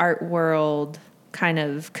forward-facing art world kind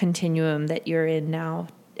of continuum that you're in now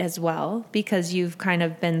as well? Because you've kind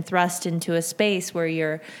of been thrust into a space where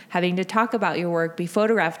you're having to talk about your work, be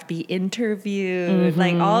photographed, be interviewed,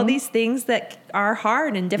 like all these things that are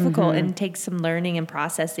hard and difficult and take some learning and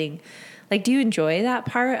processing. Like, do you enjoy that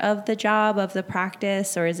part of the job, of the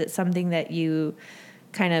practice, or is it something that you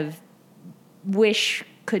kind of wish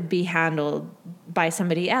could be handled by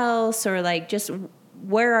somebody else, or like just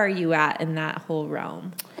where are you at in that whole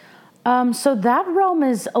realm? So that realm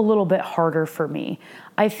is a little bit harder for me.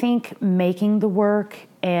 I think making the work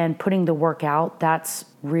and putting the work out, that's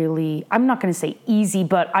really, I'm not going to say easy,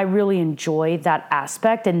 but I really enjoy that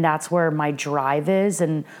aspect, and that's where my drive is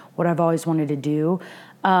and what I've always wanted to do.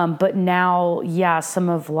 But now, some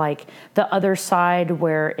of like the other side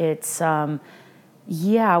where it's,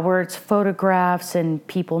 where it's photographs and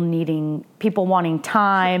people wanting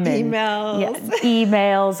time and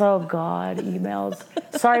emails. Oh God, emails.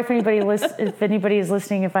 Sorry if anybody is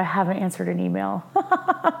listening if I haven't answered an email.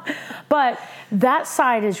 But that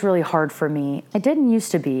side is really hard for me. It didn't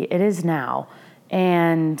used to be. It is now,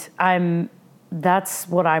 and that's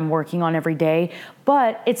what I'm working on every day.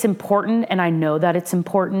 But it's important, and I know that it's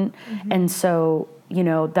important, and so.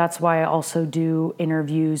 That's why I also do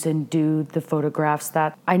interviews and do the photographs,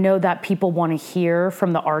 that I know that people want to hear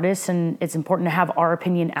from the artists, and it's important to have our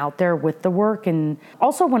opinion out there with the work. And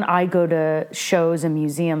also when I go to shows and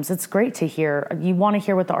museums, it's great to hear. You want to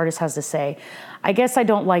hear what the artist has to say. I guess I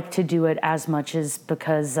don't like to do it as much as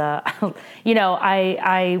because, I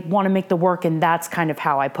want to make the work, and that's kind of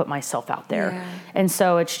how I put myself out there. Yeah. And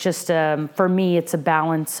so it's just, for me, it's a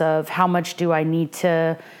balance of how much do I need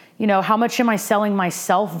to, how much am I selling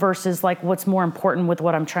myself versus like what's more important with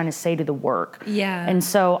what I'm trying to say to the work. Yeah. And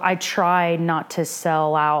so I try not to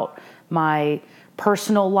sell out my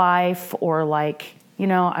personal life or like,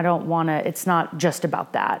 I don't want to, it's not just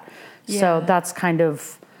about that. Yeah. So that's kind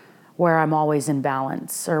of where I'm always in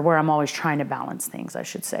balance, or where I'm always trying to balance things, I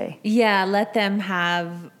should say. Yeah. Let them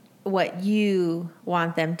have what you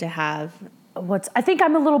want them to have. I think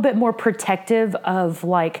I'm a little bit more protective of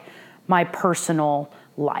like my personal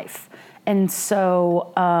life. And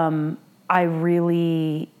so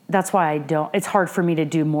that's why it's hard for me to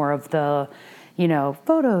do more of the,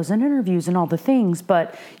 photos and interviews and all the things.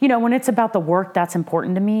 But, when it's about the work, that's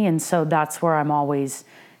important to me. And so that's where I'm always,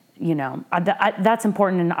 that's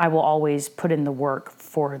important, and I will always put in the work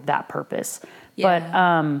for that purpose.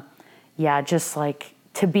 Yeah. But just like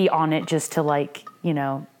to be on it, just to like,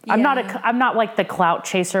 I'm not like the clout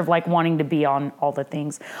chaser of like wanting to be on all the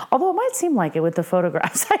things. Although it might seem like it with the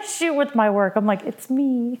photographs I shoot with my work. I'm like, it's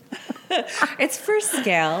me. It's for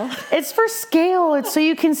scale. It's for scale. It's so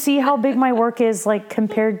you can see how big my work is like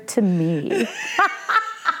compared to me.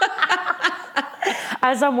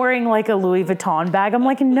 As I'm wearing like a Louis Vuitton bag, I'm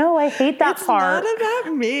like, no, I hate that part. It's not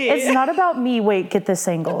about me. It's not about me. Wait, get this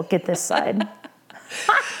angle. Get this side.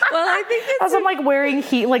 Well, I think as I'm like wearing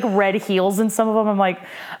like red heels in some of them, I'm like,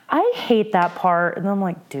 I hate that part. And I'm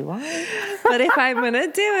like, do I? But if I'm going to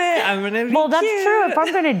do it, I'm going to be that's cute. True. If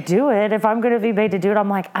I'm going to do it, if I'm going to be made to do it, I'm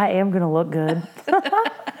like, I am going to look good.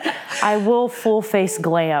 I will full face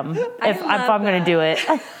glam if I'm going to do it.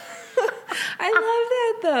 I love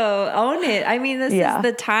that though. Own it. I mean, this is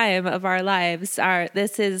the time of our lives.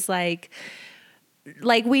 This is like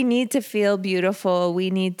we need to feel beautiful. We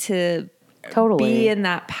need to be in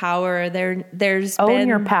that power. There's own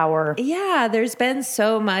your power. Yeah, there's been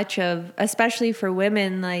so much of, especially for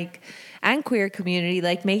women, like, and queer community,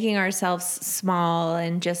 like making ourselves small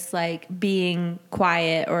and just like being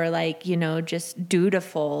quiet or like, just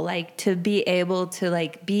dutiful, like to be able to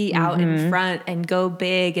like be out in front and go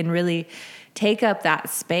big and really take up that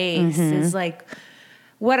space is like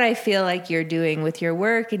what I feel like you're doing with your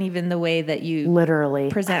work, and even the way that you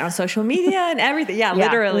literally present on social media and everything. Yeah,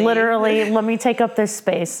 literally. Literally, let me take up this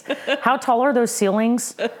space. How tall are those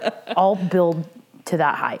ceilings? I'll build to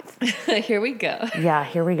that height. Here we go. Yeah,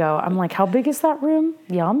 here we go. I'm like, how big is that room?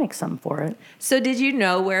 Yeah, I'll make something for it. So did you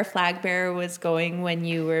know where Flag Bearer was going when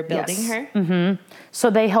you were building her? Mm-hmm. So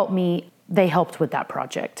they helped with that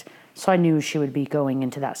project. So I knew she would be going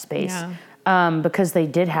into that space. Because they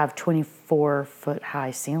did have 24-foot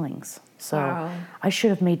high ceilings. So I should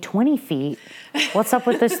have made 20 feet. What's up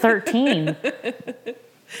with this 13?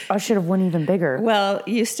 I should have went even bigger. Well,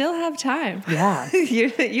 you still have time. Yeah.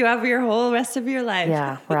 You have your whole rest of your life.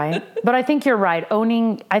 Yeah, right. But I think you're right.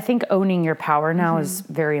 I think owning your power now is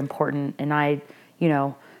very important. And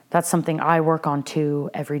that's something I work on too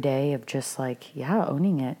every day of just like,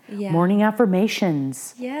 owning it. Yeah. Morning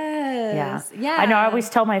affirmations. Yes. Yeah. I know I always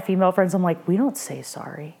tell my female friends, I'm like, we don't say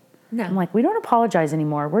sorry. No. I'm like, we don't apologize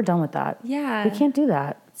anymore. We're done with that. Yeah. We can't do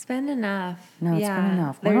that. It's been enough. No, it's been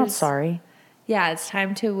enough. We're not sorry. Yeah, it's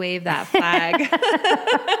time to wave that flag.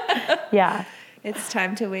 Yeah. It's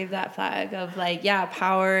time to wave that flag of like,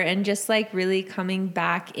 power and just like really coming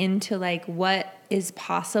back into like what is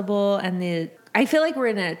possible. And I feel like we're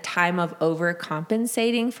in a time of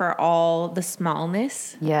overcompensating for all the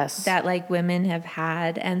smallness that like women have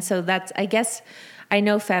had. And so I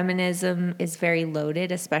know feminism is very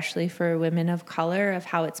loaded, especially for women of color, of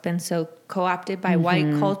how it's been so co-opted by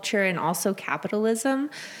white culture and also capitalism.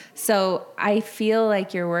 So I feel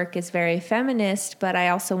like your work is very feminist, but I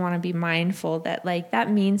also want to be mindful that like that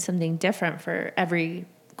means something different for every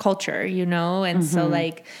culture, And so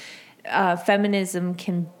like feminism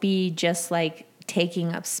can be just like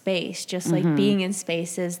taking up space, just like being in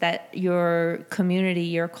spaces that your community,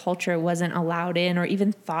 your culture wasn't allowed in or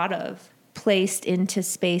even thought of. Placed into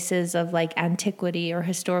spaces of like antiquity or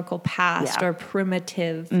historical past or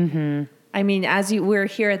primitive. I mean, we're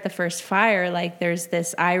here at the first fire, like there's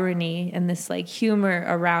this irony and this like humor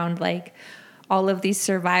around like all of these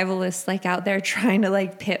survivalists like out there trying to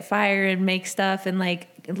like pit fire and make stuff and like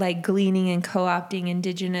gleaning and co-opting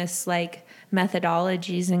indigenous like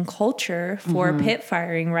methodologies and culture for pit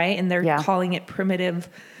firing, right? And they're calling it primitive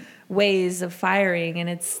ways of firing. And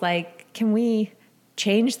it's like, can we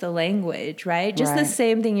change the language, right? Just the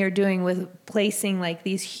same thing you're doing with placing like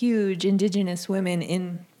these huge indigenous women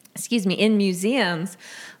in museums.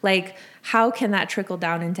 Like, how can that trickle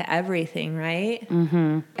down into everything, right?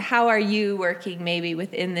 How are you working maybe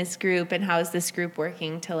within this group, and how is this group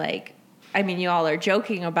working to like, I mean, you all are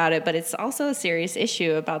joking about it, but it's also a serious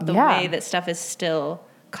issue about the way that stuff is still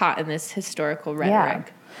caught in this historical rhetoric.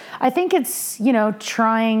 Yeah. I think it's, we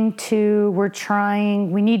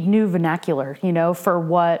need new vernacular, for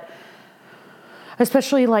what,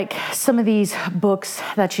 especially like some of these books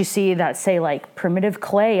that you see that say like primitive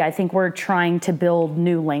clay. I think we're trying to build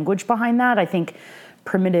new language behind that. I think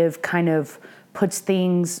primitive kind of puts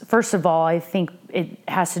things, first of all, I think it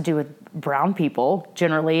has to do with brown people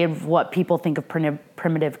generally and what people think of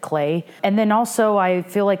primitive clay. And then also I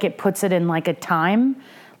feel like it puts it in like a time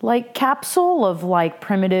like capsule of like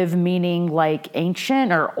primitive meaning like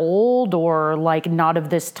ancient or old or like not of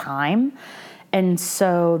this time. And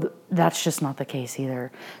so that's just not the case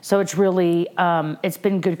either. So it's really, it's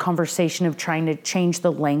been good conversation of trying to change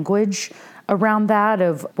the language around that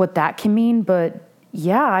of what that can mean. But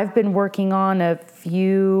yeah, I've been working on a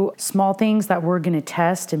few small things that we're going to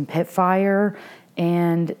test in Pitfire.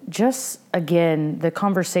 And just, again, the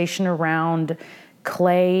conversation around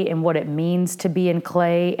clay and what it means to be in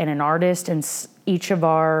clay and an artist and each of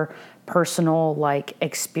our personal like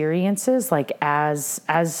experiences like as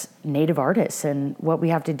Native artists and what we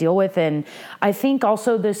have to deal with. And I think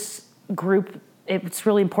also this group, it's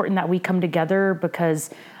really important that we come together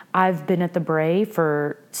because I've been at the Bray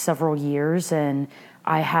for several years and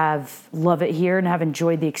I love it here and have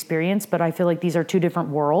enjoyed the experience, but I feel like these are two different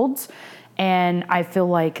worlds. And I feel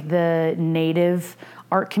like the Native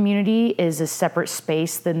art community is a separate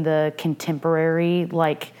space than the contemporary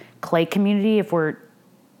like clay community, if we're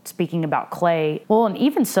speaking about clay. Well, and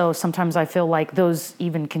even so, sometimes I feel like those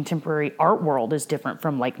even contemporary art world is different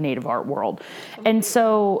from like Native art world. And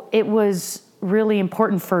so it was really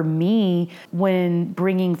important for me when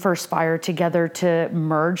bringing First Fire together to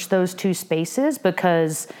merge those two spaces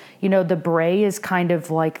because, the Bray is kind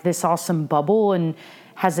of like this awesome bubble and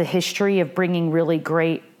has a history of bringing really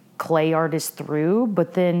great clay artists through,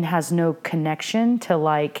 but then has no connection to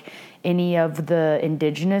like any of the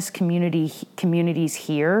indigenous communities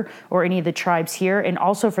here or any of the tribes here. And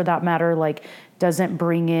also for that matter, like doesn't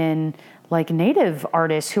bring in like Native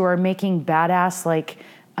artists who are making badass like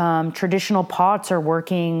traditional pots or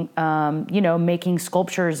working, making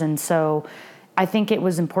sculptures. And so I think it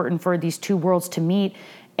was important for these two worlds to meet.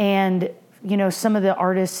 And some of the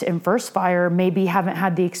artists in First Fire maybe haven't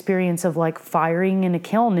had the experience of like firing in a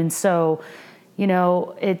kiln. And so,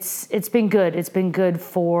 it's been good. It's been good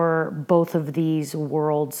for both of these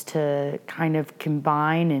worlds to kind of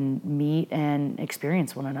combine and meet and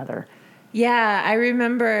experience one another. Yeah, I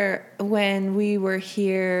remember when we were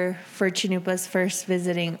here for Chinupa's first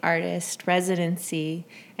visiting artist residency,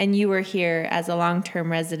 and you were here as a long-term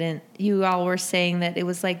resident, you all were saying that it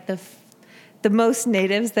was like the most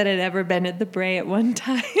natives that had ever been at the Bray at one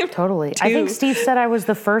time. Totally. I think Steve said I was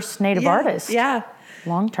the first native artist. Yeah.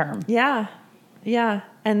 Long-term. Yeah. Yeah.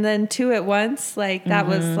 And then 2 at once, like that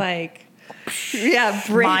was like,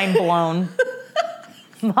 mind blown.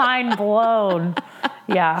 Mind blown.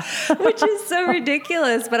 Yeah. Which is so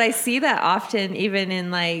ridiculous. But I see that often, even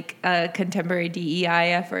in like contemporary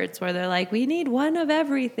DEI efforts where they're like, we need one of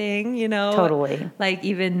everything, Totally. Like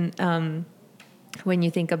even when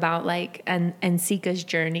you think about like and Sika's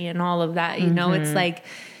journey and all of that, it's like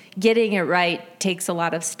getting it right takes a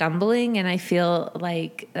lot of stumbling. And I feel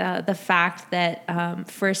like the fact that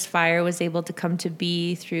First Fire was able to come to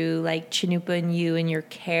be through like Chinupa and you and your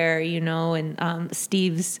care, and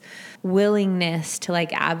Steve's willingness to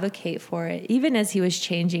like advocate for it, even as he was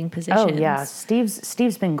changing positions. Oh yeah,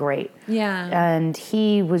 Steve's been great. Yeah, and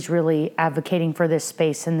he was really advocating for this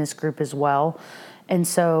space in this group as well. And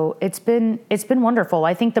so it's been wonderful.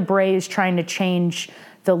 I think the Bray is trying to change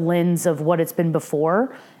the lens of what it's been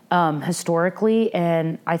before. Historically,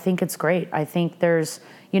 and I think it's great. I think there's,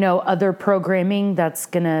 other programming that's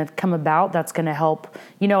going to come about that's going to help.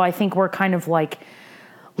 I think we're kind of like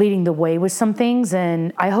leading the way with some things,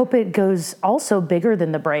 and I hope it goes also bigger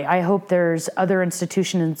than the Bray. I hope there's other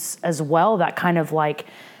institutions as well that kind of like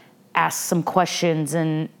ask some questions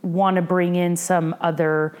and want to bring in some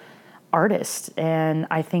other artists. And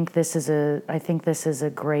I think this is a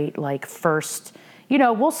great like first.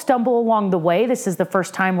 We'll stumble along the way. This is the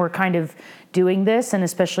first time we're kind of doing this, and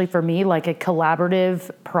especially for me, like a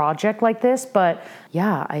collaborative project like this. But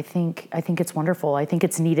yeah, I think it's wonderful. I think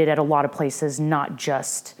it's needed at a lot of places, not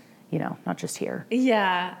just here.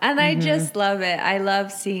 Yeah, and I just love it. I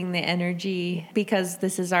love seeing the energy because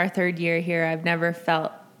this is our 3rd year here. I've never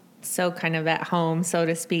felt so kind of at home, so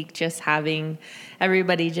to speak, just having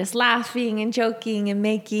everybody just laughing and joking and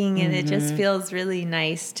making, and it just feels really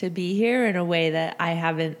nice to be here in a way that I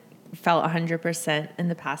haven't felt 100% in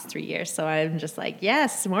the past 3 years. So I'm just like,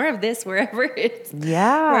 yes, more of this wherever it's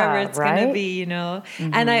going to be,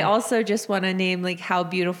 And I also just want to name like how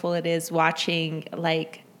beautiful it is watching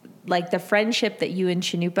like the friendship that you and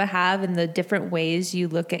Chinupa have and the different ways you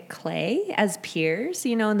look at clay as peers,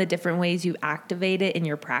 and the different ways you activate it in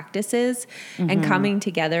your practices and coming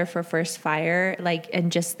together for First Fire,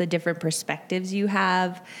 and just the different perspectives you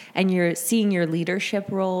have, and you're seeing your leadership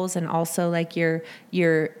roles and also like your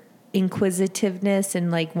inquisitiveness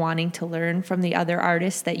and like wanting to learn from the other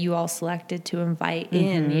artists that you all selected to invite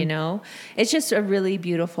in, it's just a really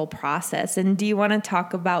beautiful process. And do you want to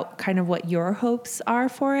talk about kind of what your hopes are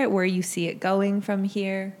for it, where you see it going from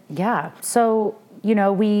here? Yeah. So,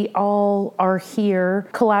 we all are here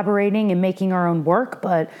collaborating and making our own work,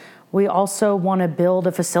 but we also want to build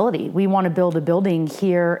a facility. We want to build a building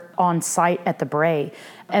here on site at the Bray.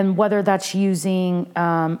 And whether that's using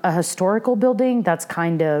a historical building that's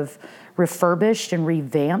kind of refurbished and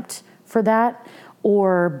revamped for that,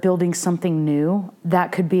 or building something new,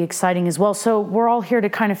 that could be exciting as well. So we're all here to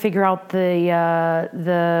kind of figure out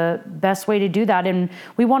the best way to do that. And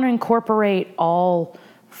we want to incorporate all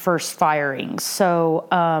first firings. So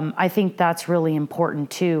I think that's really important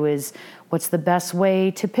too, is what's the best way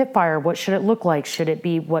to pit fire? What should it look like?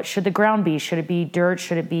 What should the ground be? Should it be dirt?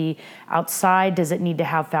 Should it be outside? Does it need to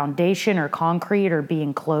have foundation or concrete or be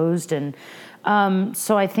enclosed? And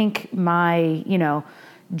so I think my,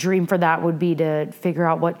 dream for that would be to figure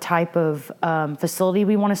out what type of facility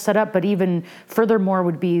we want to set up. But even furthermore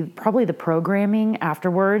would be probably the programming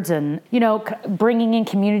afterwards, and, bringing in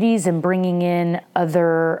communities and bringing in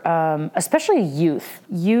other, especially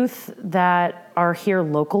youth that are here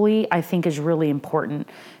locally, I think is really important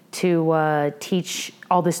to teach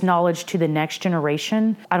all this knowledge to the next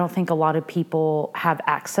generation. I don't think a lot of people have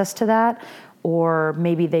access to that, or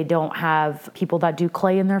maybe they don't have people that do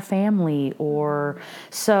clay in their family,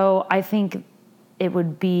 so I think that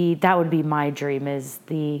would be my dream, is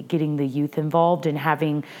getting the youth involved and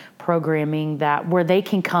having programming where they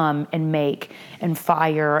can come and make and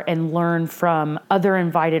fire and learn from other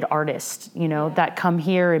invited artists, that come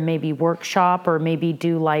here and maybe workshop or maybe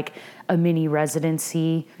do like a mini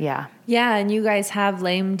residency. Yeah. Yeah, and you guys have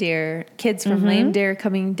Lame Deer, kids from Lame Deer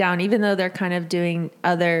coming down, even though they're kind of doing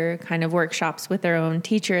other kind of workshops with their own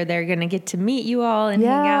teacher, they're going to get to meet you all and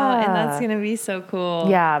hang out, and that's going to be so cool.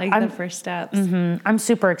 Yeah. Like the first steps. I'm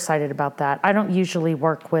super excited about that. I don't usually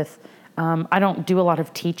work with I don't do a lot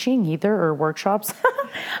of teaching either or workshops.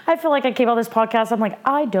 I feel like I came on this podcast, I'm like,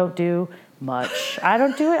 I don't do much. I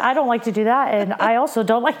don't do it. I don't like to do that. And I also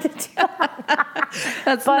don't like to do that.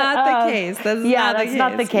 That's not the case. That's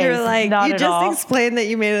not the case. You're like, not you just all. Explained that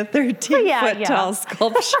you made a 13-foot tall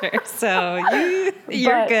sculpture. So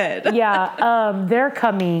you're good. Yeah. They're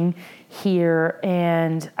coming here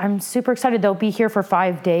and I'm super excited. They'll be here for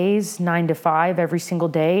 5 days, 9 to 5 every single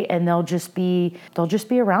day. And they'll just be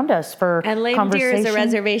around us for and Lame conversation. Deer is a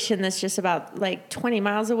reservation that's just about like 20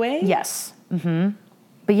 miles away. Yes. Mm-hmm.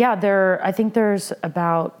 But yeah, I think there's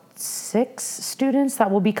about 6 students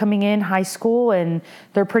that will be coming in high school, and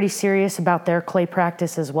they're pretty serious about their clay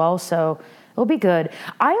practice as well. So it'll be good.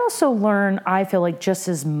 I also learn, I feel like, just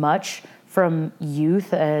as much from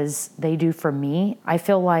youth as they do from me. I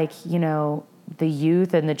feel like, the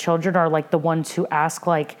youth and the children are like the ones who ask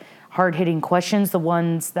like hard-hitting questions, the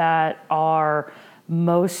ones that are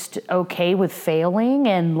most okay with failing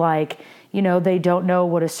and like, they don't know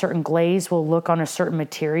what a certain glaze will look on a certain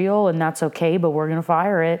material, and that's okay, but we're going to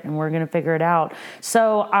fire it and we're going to figure it out.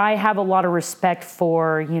 So I have a lot of respect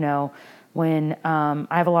for, when I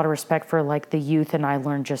have a lot of respect for like the youth, and I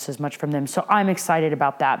learn just as much from them. So I'm excited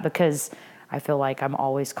about that because I feel like I'm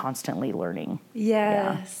always constantly learning.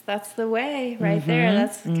 Yes, that's the way right there.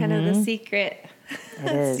 That's kind of the secret.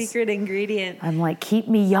 It is. Secret ingredient. I'm like, keep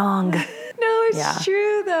me young. No, it's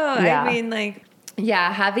true though. Yeah. I mean, like,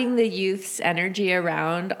 having the youth's energy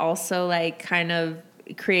around also like kind of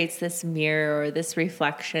creates this mirror or this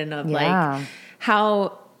reflection of like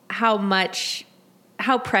how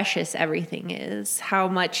precious everything is, how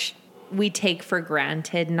much we take for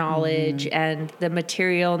granted knowledge and the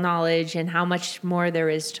material knowledge and how much more there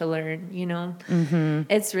is to learn,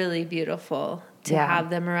 It's really beautiful to have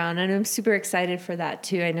them around. And I'm super excited for that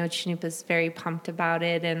too. I know Chanupa's very pumped about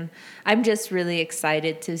it. And I'm just really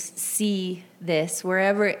excited to see this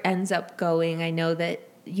wherever it ends up going. I know that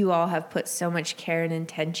you all have put so much care and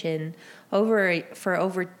intention for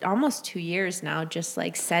over almost 2 years now, just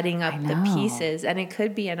like setting up the pieces. And it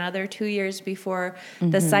could be another 2 years before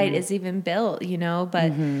the site is even built,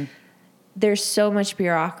 but there's so much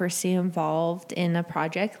bureaucracy involved in a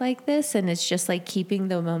project like this. And it's just like keeping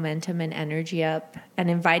the momentum and energy up and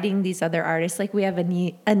inviting these other artists. Like we have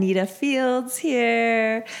Anita Fields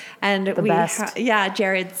here and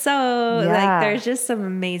Jared. Like there's just some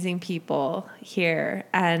amazing people here.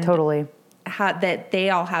 And totally. That they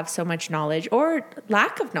all have so much knowledge or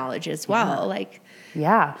lack of knowledge as well.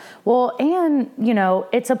 Well, and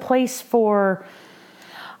it's a place for,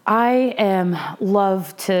 I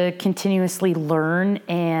love to continuously learn,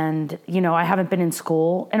 and I haven't been in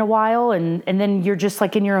school in a while, and then you're just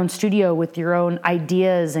like in your own studio with your own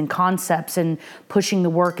ideas and concepts and pushing the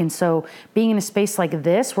work. And so being in a space like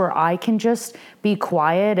this where I can just be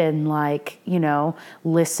quiet and like,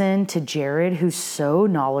 listen to Jared, who's so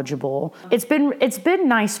knowledgeable. It's been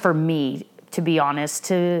nice for me, to be honest,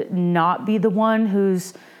 to not be the one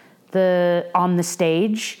who's on the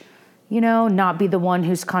stage, not be the one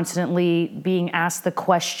who's constantly being asked the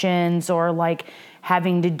questions or like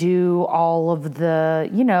having to do all the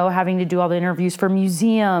interviews for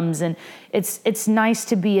museums. And it's nice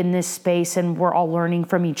to be in this space and we're all learning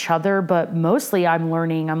from each other, but mostly I'm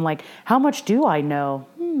like, how much do I know?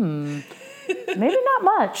 Maybe not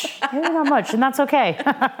much, and that's okay.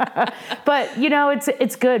 But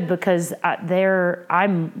it's good because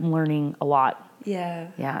I'm learning a lot. Yeah.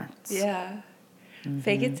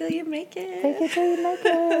 Fake it till you make it. Fake it till you make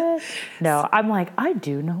it. No, I'm like, I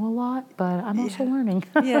do know a lot, but I'm also learning.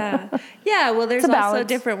 Well, there's also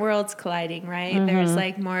different worlds colliding, right? There's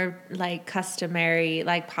like more like customary,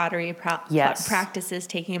 like pottery practices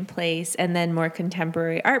taking place, and then more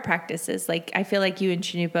contemporary art practices. Like I feel like you and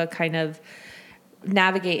Chanupa kind of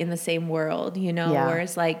navigate in the same world,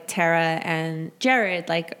 whereas like Tara and Jared,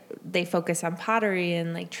 like they focus on pottery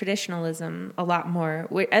and like traditionalism a lot more.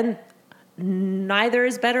 And neither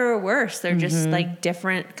is better or worse. They're just like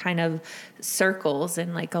different kind of circles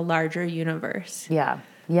in like a larger universe.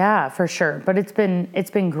 Yeah, for sure. But it's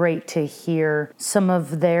been great to hear some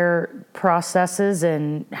of their processes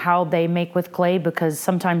and how they make with clay, because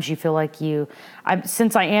sometimes you feel like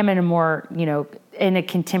since I am in a more, in a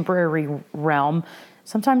contemporary realm,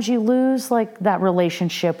 sometimes you lose like that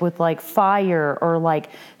relationship with like fire or like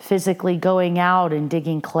physically going out and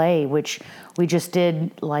digging clay, which we just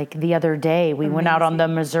did like the other day. We went out on the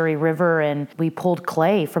Missouri River and we pulled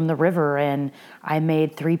clay from the river, and I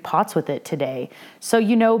made 3 pots with it today. So,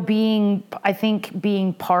 being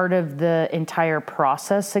part of the entire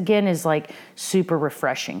process again is like super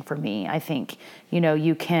refreshing for me. I think,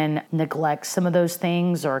 you can neglect some of those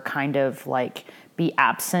things or kind of like be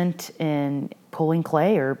absent in pulling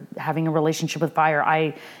clay or having a relationship with fire.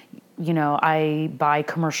 I buy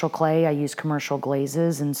commercial clay. I use commercial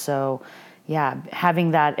glazes. And so,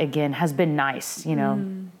 having that again has been nice,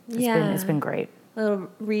 it's been great. A little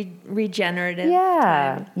regenerative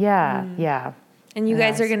time. Yeah. And you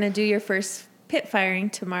guys are going to do your first pit firing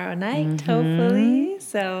tomorrow night, hopefully.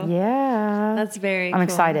 So that's very cool. I'm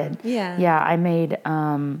excited. Yeah. I made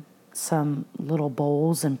some little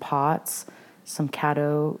bowls and pots, some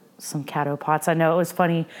caddo pots. I know it was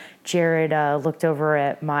funny. Jared looked over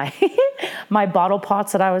at my my bottle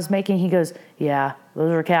pots that I was making. He goes, "Yeah,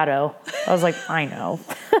 those are caddo." I was like, "I know."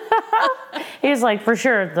 He's like, "For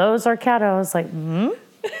sure, those are caddo." I was like,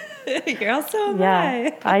 You're also am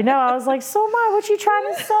I. I know. I was like, "So am I. What you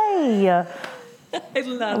trying to say?" I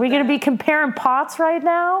love Are we going to be comparing pots right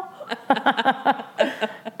now?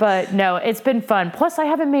 But no, it's been fun. Plus, I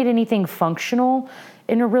haven't made anything functional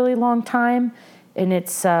in a really long time. And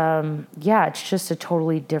it's, it's just a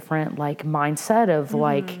totally different, like, mindset of,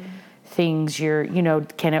 like, things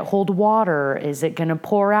can it hold water? Is it going to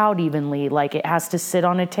pour out evenly? Like, it has to sit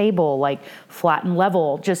on a table, like, flat and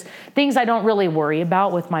level. Just things I don't really worry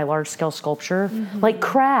about with my large-scale sculpture. Like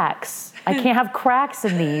cracks. I can't have cracks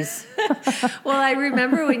in these. Well, I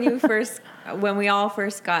remember when we all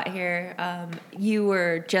first got here, you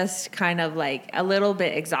were just kind of like a little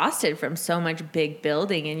bit exhausted from so much big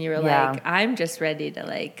building. And you were like, I'm just ready to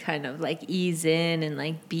like kind of like ease in and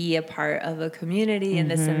like be a part of a community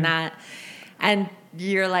and this and that. And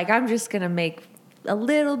you're like, I'm just going to make a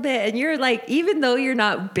little bit. And you're like, even though you're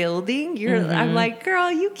not building, I'm like,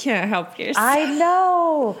 girl, you can't help yourself. I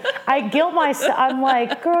know. I guilt myself. I'm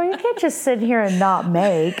like, girl, you can't just sit here and not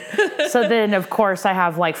make. So then, of course, I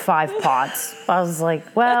have like 5 pots. I was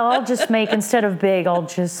like, well, I'll just make, instead of big, I'll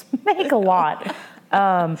just make a lot.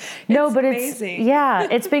 But amazing.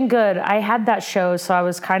 It's been good. I had that show, so I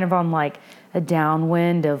was kind of on like a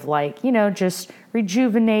downwind of like, just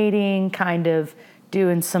rejuvenating, kind of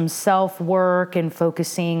doing some self-work and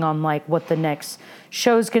focusing on like what the next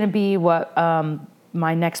show's going to be, what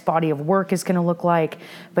my next body of work is going to look like.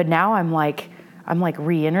 But now I'm like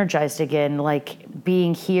re-energized again, like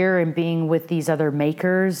being here and being with these other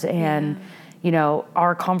makers and,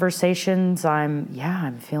 our conversations. I'm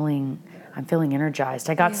feeling energized.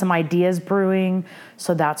 I got some ideas brewing,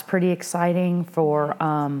 so that's pretty exciting for,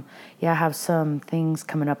 I have some things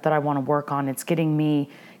coming up that I want to work on. It's getting me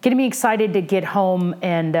excited to get home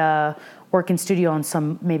and work in studio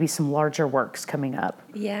on maybe some larger works coming up.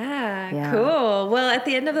 Yeah, cool. Well, at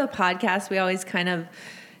the end of the podcast, we always kind of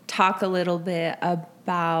talk a little bit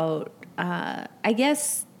about, I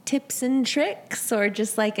guess, tips and tricks or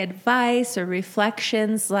just like advice or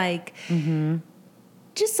reflections, like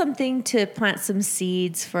just something to plant some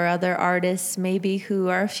seeds for other artists, maybe who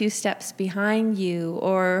are a few steps behind you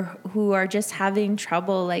or who are just having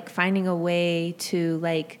trouble like finding a way to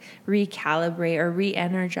like recalibrate or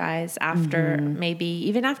re-energize after maybe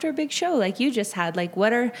even after a big show like you just had. Like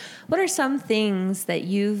what are some things that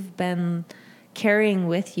you've been carrying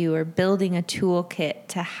with you or building a toolkit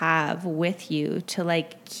to have with you to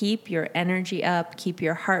like keep your energy up, keep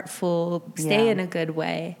your heart full, stay in a good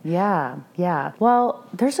way? Yeah. Well,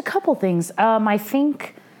 there's a couple things. I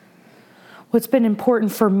think what's been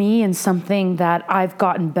important for me and something that I've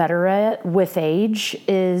gotten better at with age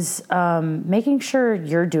is making sure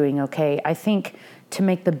you're doing okay. I think to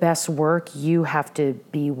make the best work, you have to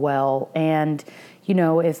be well. And,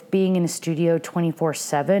 if being in a studio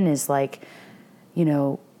 24/7 is like,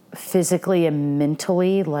 physically and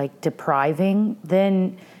mentally like depriving,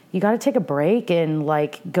 then you got to take a break and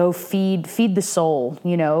like go feed the soul,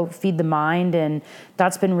 feed the mind. And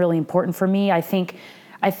that's been really important for me. I think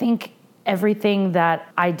everything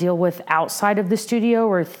that I deal with outside of the studio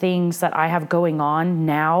or things that I have going on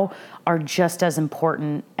now are just as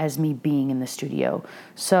important as me being in the studio.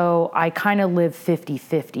 So I kind of live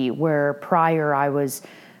 50-50, where prior I was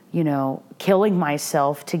killing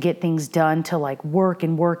myself to get things done, to like work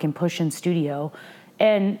and push in studio.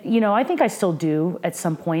 And, I think I still do at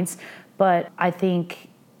some points, but I think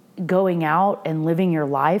going out and living your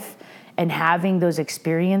life and having those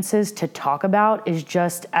experiences to talk about is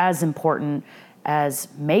just as important as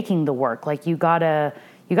making the work. Like you gotta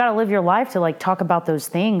live your life to like talk about those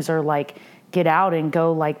things, or like get out and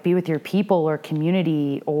go like be with your people or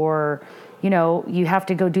community, or, you have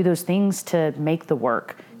to go do those things to make the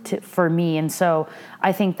work. For me. And so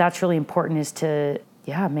I think that's really important, is to,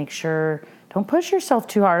 make sure, don't push yourself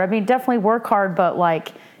too hard. I mean, definitely work hard, but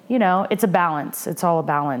like, it's a balance. It's all a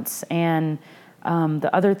balance. And the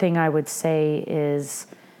other thing I would say is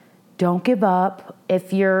don't give up.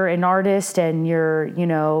 If you're an artist and you're,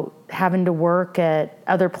 having to work at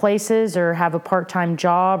other places or have a part-time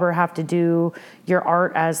job or have to do your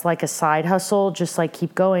art as like a side hustle, just like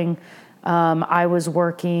keep going. I was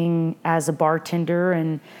working as a bartender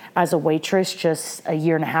and as a waitress just a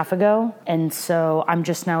year and a half ago. And so I'm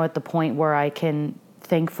just now at the point where I can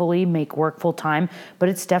thankfully make work full time, but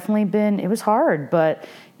it's definitely it was hard, but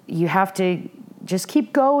you have to just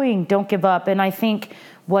keep going. Don't give up. And I think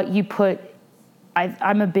what you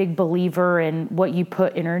I'm a big believer in what you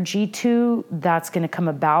put energy to, that's going to come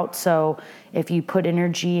about. So if you put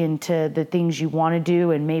energy into the things you want to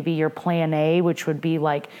do and maybe your plan A, which would be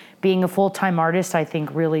like being a full-time artist, I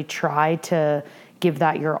think really try to give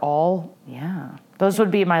that your all. Yeah. Those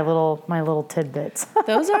would be my little tidbits.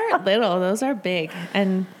 Those aren't little. Those are big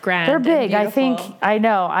and grand. They're big. And I think, I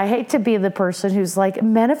know. I hate to be the person who's like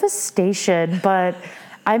manifestation, but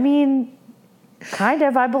I mean, kind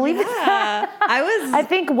of. I believe in that. I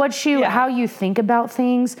think how you think about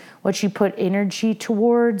things, what you put energy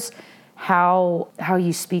towards, how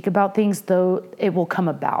you speak about things, though it will come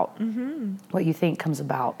about. Mm-hmm. What you think comes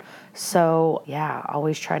about. So yeah,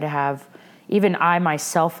 always try to have, even I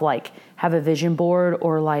myself, like have a vision board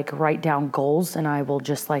or like write down goals, and I will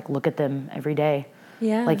just like look at them every day.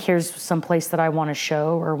 Yeah. Like here's some place that I want to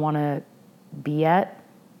show or want to be at.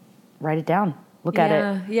 Write it down. Look at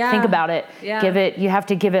it. Yeah. Think about it. Yeah. You have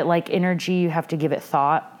to give it like energy. You have to give it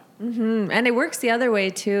thought. Mm-hmm. And it works the other way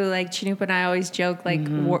too. Like Chinook and I always joke, like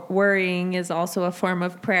worrying is also a form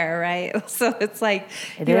of prayer, right? So it's like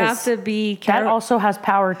you have to be careful. That also has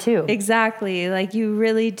power too. Exactly. Like you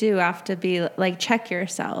really do have to be like, check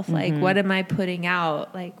yourself. Like, what am I putting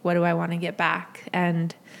out? Like, what do I want to get back?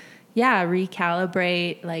 And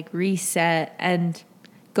recalibrate, like reset, and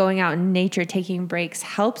going out in nature, taking breaks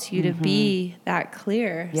helps you to be that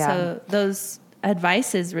clear. Yeah. So those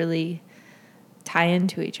advices really tie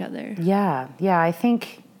into each other. Yeah. Yeah. I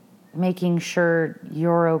think making sure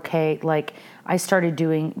you're okay. Like I started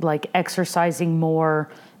doing like exercising more,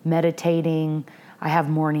 meditating. I have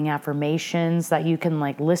morning affirmations that you can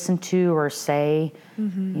like listen to or say,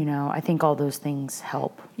 I think all those things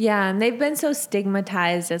help. Yeah. And they've been so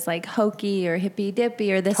stigmatized as like hokey or hippy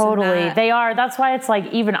dippy or this totally. and that. They are. That's why it's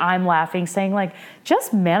like, even I'm laughing saying like,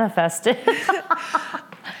 just manifest it.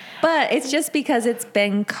 But it's just because it's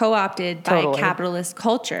been co-opted by capitalist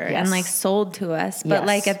culture and like sold to us. But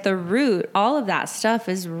like at the root, all of that stuff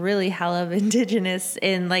is really hella indigenous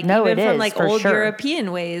in like even from like old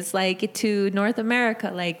European ways, like to North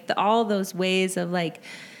America, like all those ways of like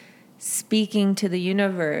speaking to the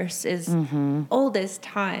universe is old as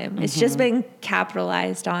time. It's just been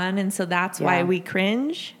capitalized on. And so that's why we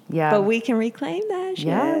cringe. Yeah. But we can reclaim that shit.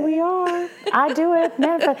 Yeah, we are. I do it.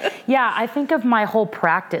 Never. Yeah, I think of my whole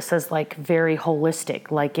practice as like very holistic.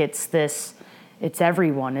 Like it's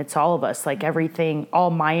everyone. It's all of us. Like everything, all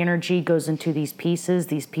my energy goes into these pieces.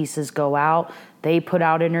 These pieces go out. They put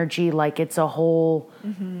out energy. Like it's a whole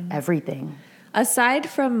everything. Aside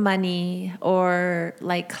from money or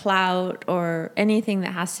like clout or anything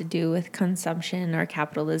that has to do with consumption or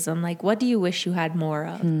capitalism, like what do you wish you had more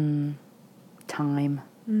of? Time.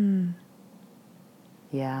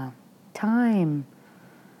 Yeah. Time.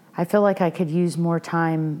 I feel like I could use more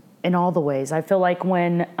time in all the ways. I feel like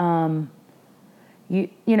when, you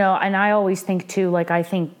know, and I always think too, like I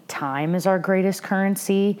think time is our greatest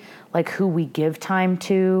currency, like who we give time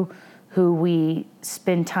to, who we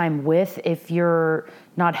spend time with. If you're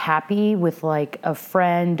not happy with like a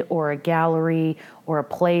friend or a gallery or a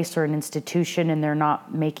place or an institution and they're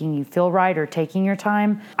not making you feel right or taking your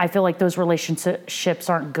time, I feel like those relationships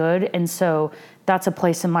aren't good. And so that's a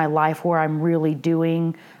place in my life where I'm really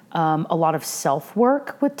doing a lot of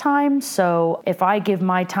self-work with time. So if I give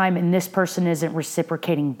my time and this person isn't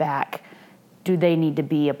reciprocating back, do they need to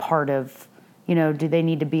be a part of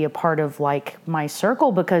like my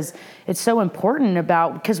circle? Because it's so important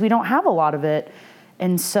because we don't have a lot of it.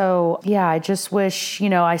 And so, yeah, I just wish,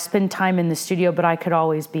 I spend time in the studio, but I could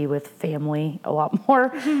always be with family a lot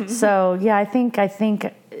more. So yeah, I think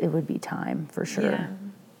it would be time for sure. Yeah.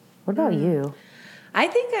 What about you? I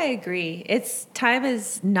think I agree. Time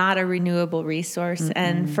is not a renewable resource. Mm-mm.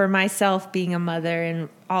 And for myself being a mother and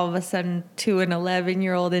all of a sudden to an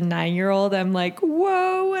 11-year-old and 9-year-old, I'm like,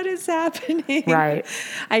 whoa, what is happening? Right.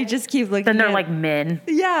 I just keep looking Then they're like men.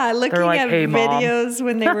 Yeah, looking at hey, videos Mom.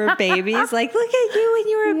 When they were babies. Like, look at you when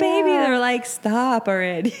you were a baby. They're like, stop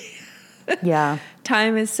already. Yeah.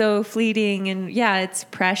 Time is so fleeting and it's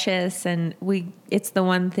precious. And it's the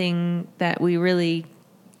one thing that we really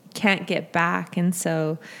can't get back. And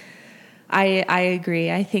so I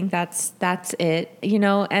agree. I think that's it,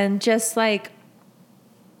 and just like,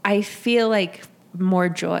 I feel like more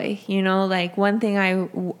joy, you know, like one thing I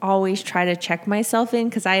always try to check myself in,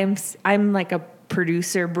 because I'm like a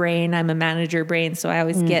producer brain, I'm a manager brain, so I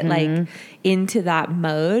always get like into that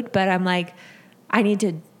mode, but I'm like, I need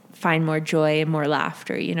to find more joy and more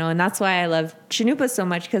laughter, you know, and that's why I love Chanupa so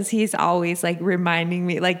much, because he's always like reminding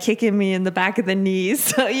me, like kicking me in the back of the knees,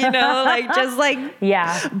 so, you know, like just like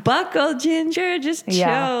buckle, Ginger, just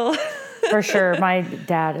chill. For sure. My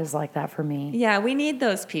dad is like that for me. Yeah, we need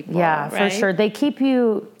those people. Yeah, right? for sure. They keep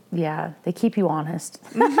you honest.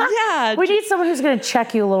 Yeah. We need someone who's going to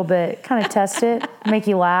check you a little bit, kind of test it, make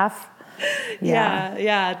you laugh.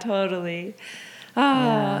 Yeah, totally.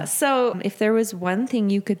 So if there was one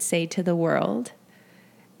thing you could say to the world,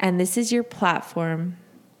 and this is your platform,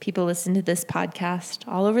 people listen to this podcast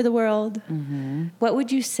all over the world, what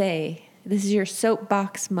would you say? This is your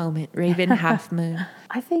soapbox moment, Raven Halfmoon.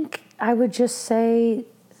 I think I would just say,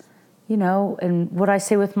 you know, and what I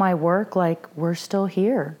say with my work, like, we're still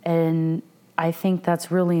here. And I think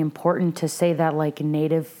that's really important to say that, like,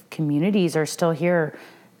 Native communities are still here.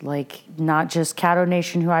 Like, not just Caddo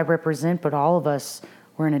Nation, who I represent, but all of us.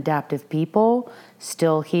 We're an adaptive people,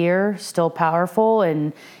 still here, still powerful.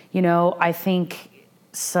 And, you know, I think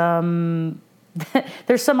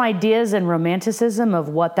there's some ideas and romanticism of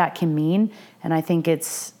what that can mean. And I think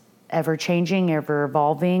it's ever changing, ever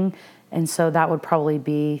evolving. And so that would probably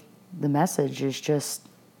be the message, is just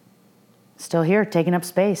still here, taking up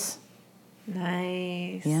space.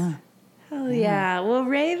 Nice. Yeah. Oh, yeah. Well,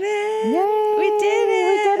 Raven, Yay! we did it.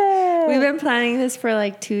 We did it. We've been planning this for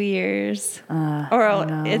like 2 years.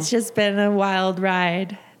 It's just been a wild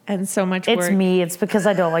ride and so much work. It's me. It's because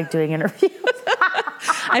I don't like doing interviews.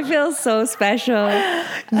 I feel so special.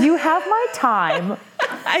 You have my time.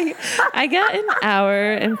 I got an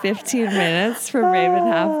hour and 15 minutes from Raven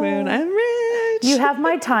Halfmoon. I'm rich. You have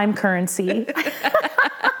my time currency.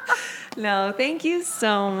 No, thank you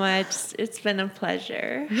so much. It's been a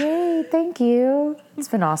pleasure. Yay, thank you. It's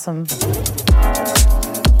been awesome.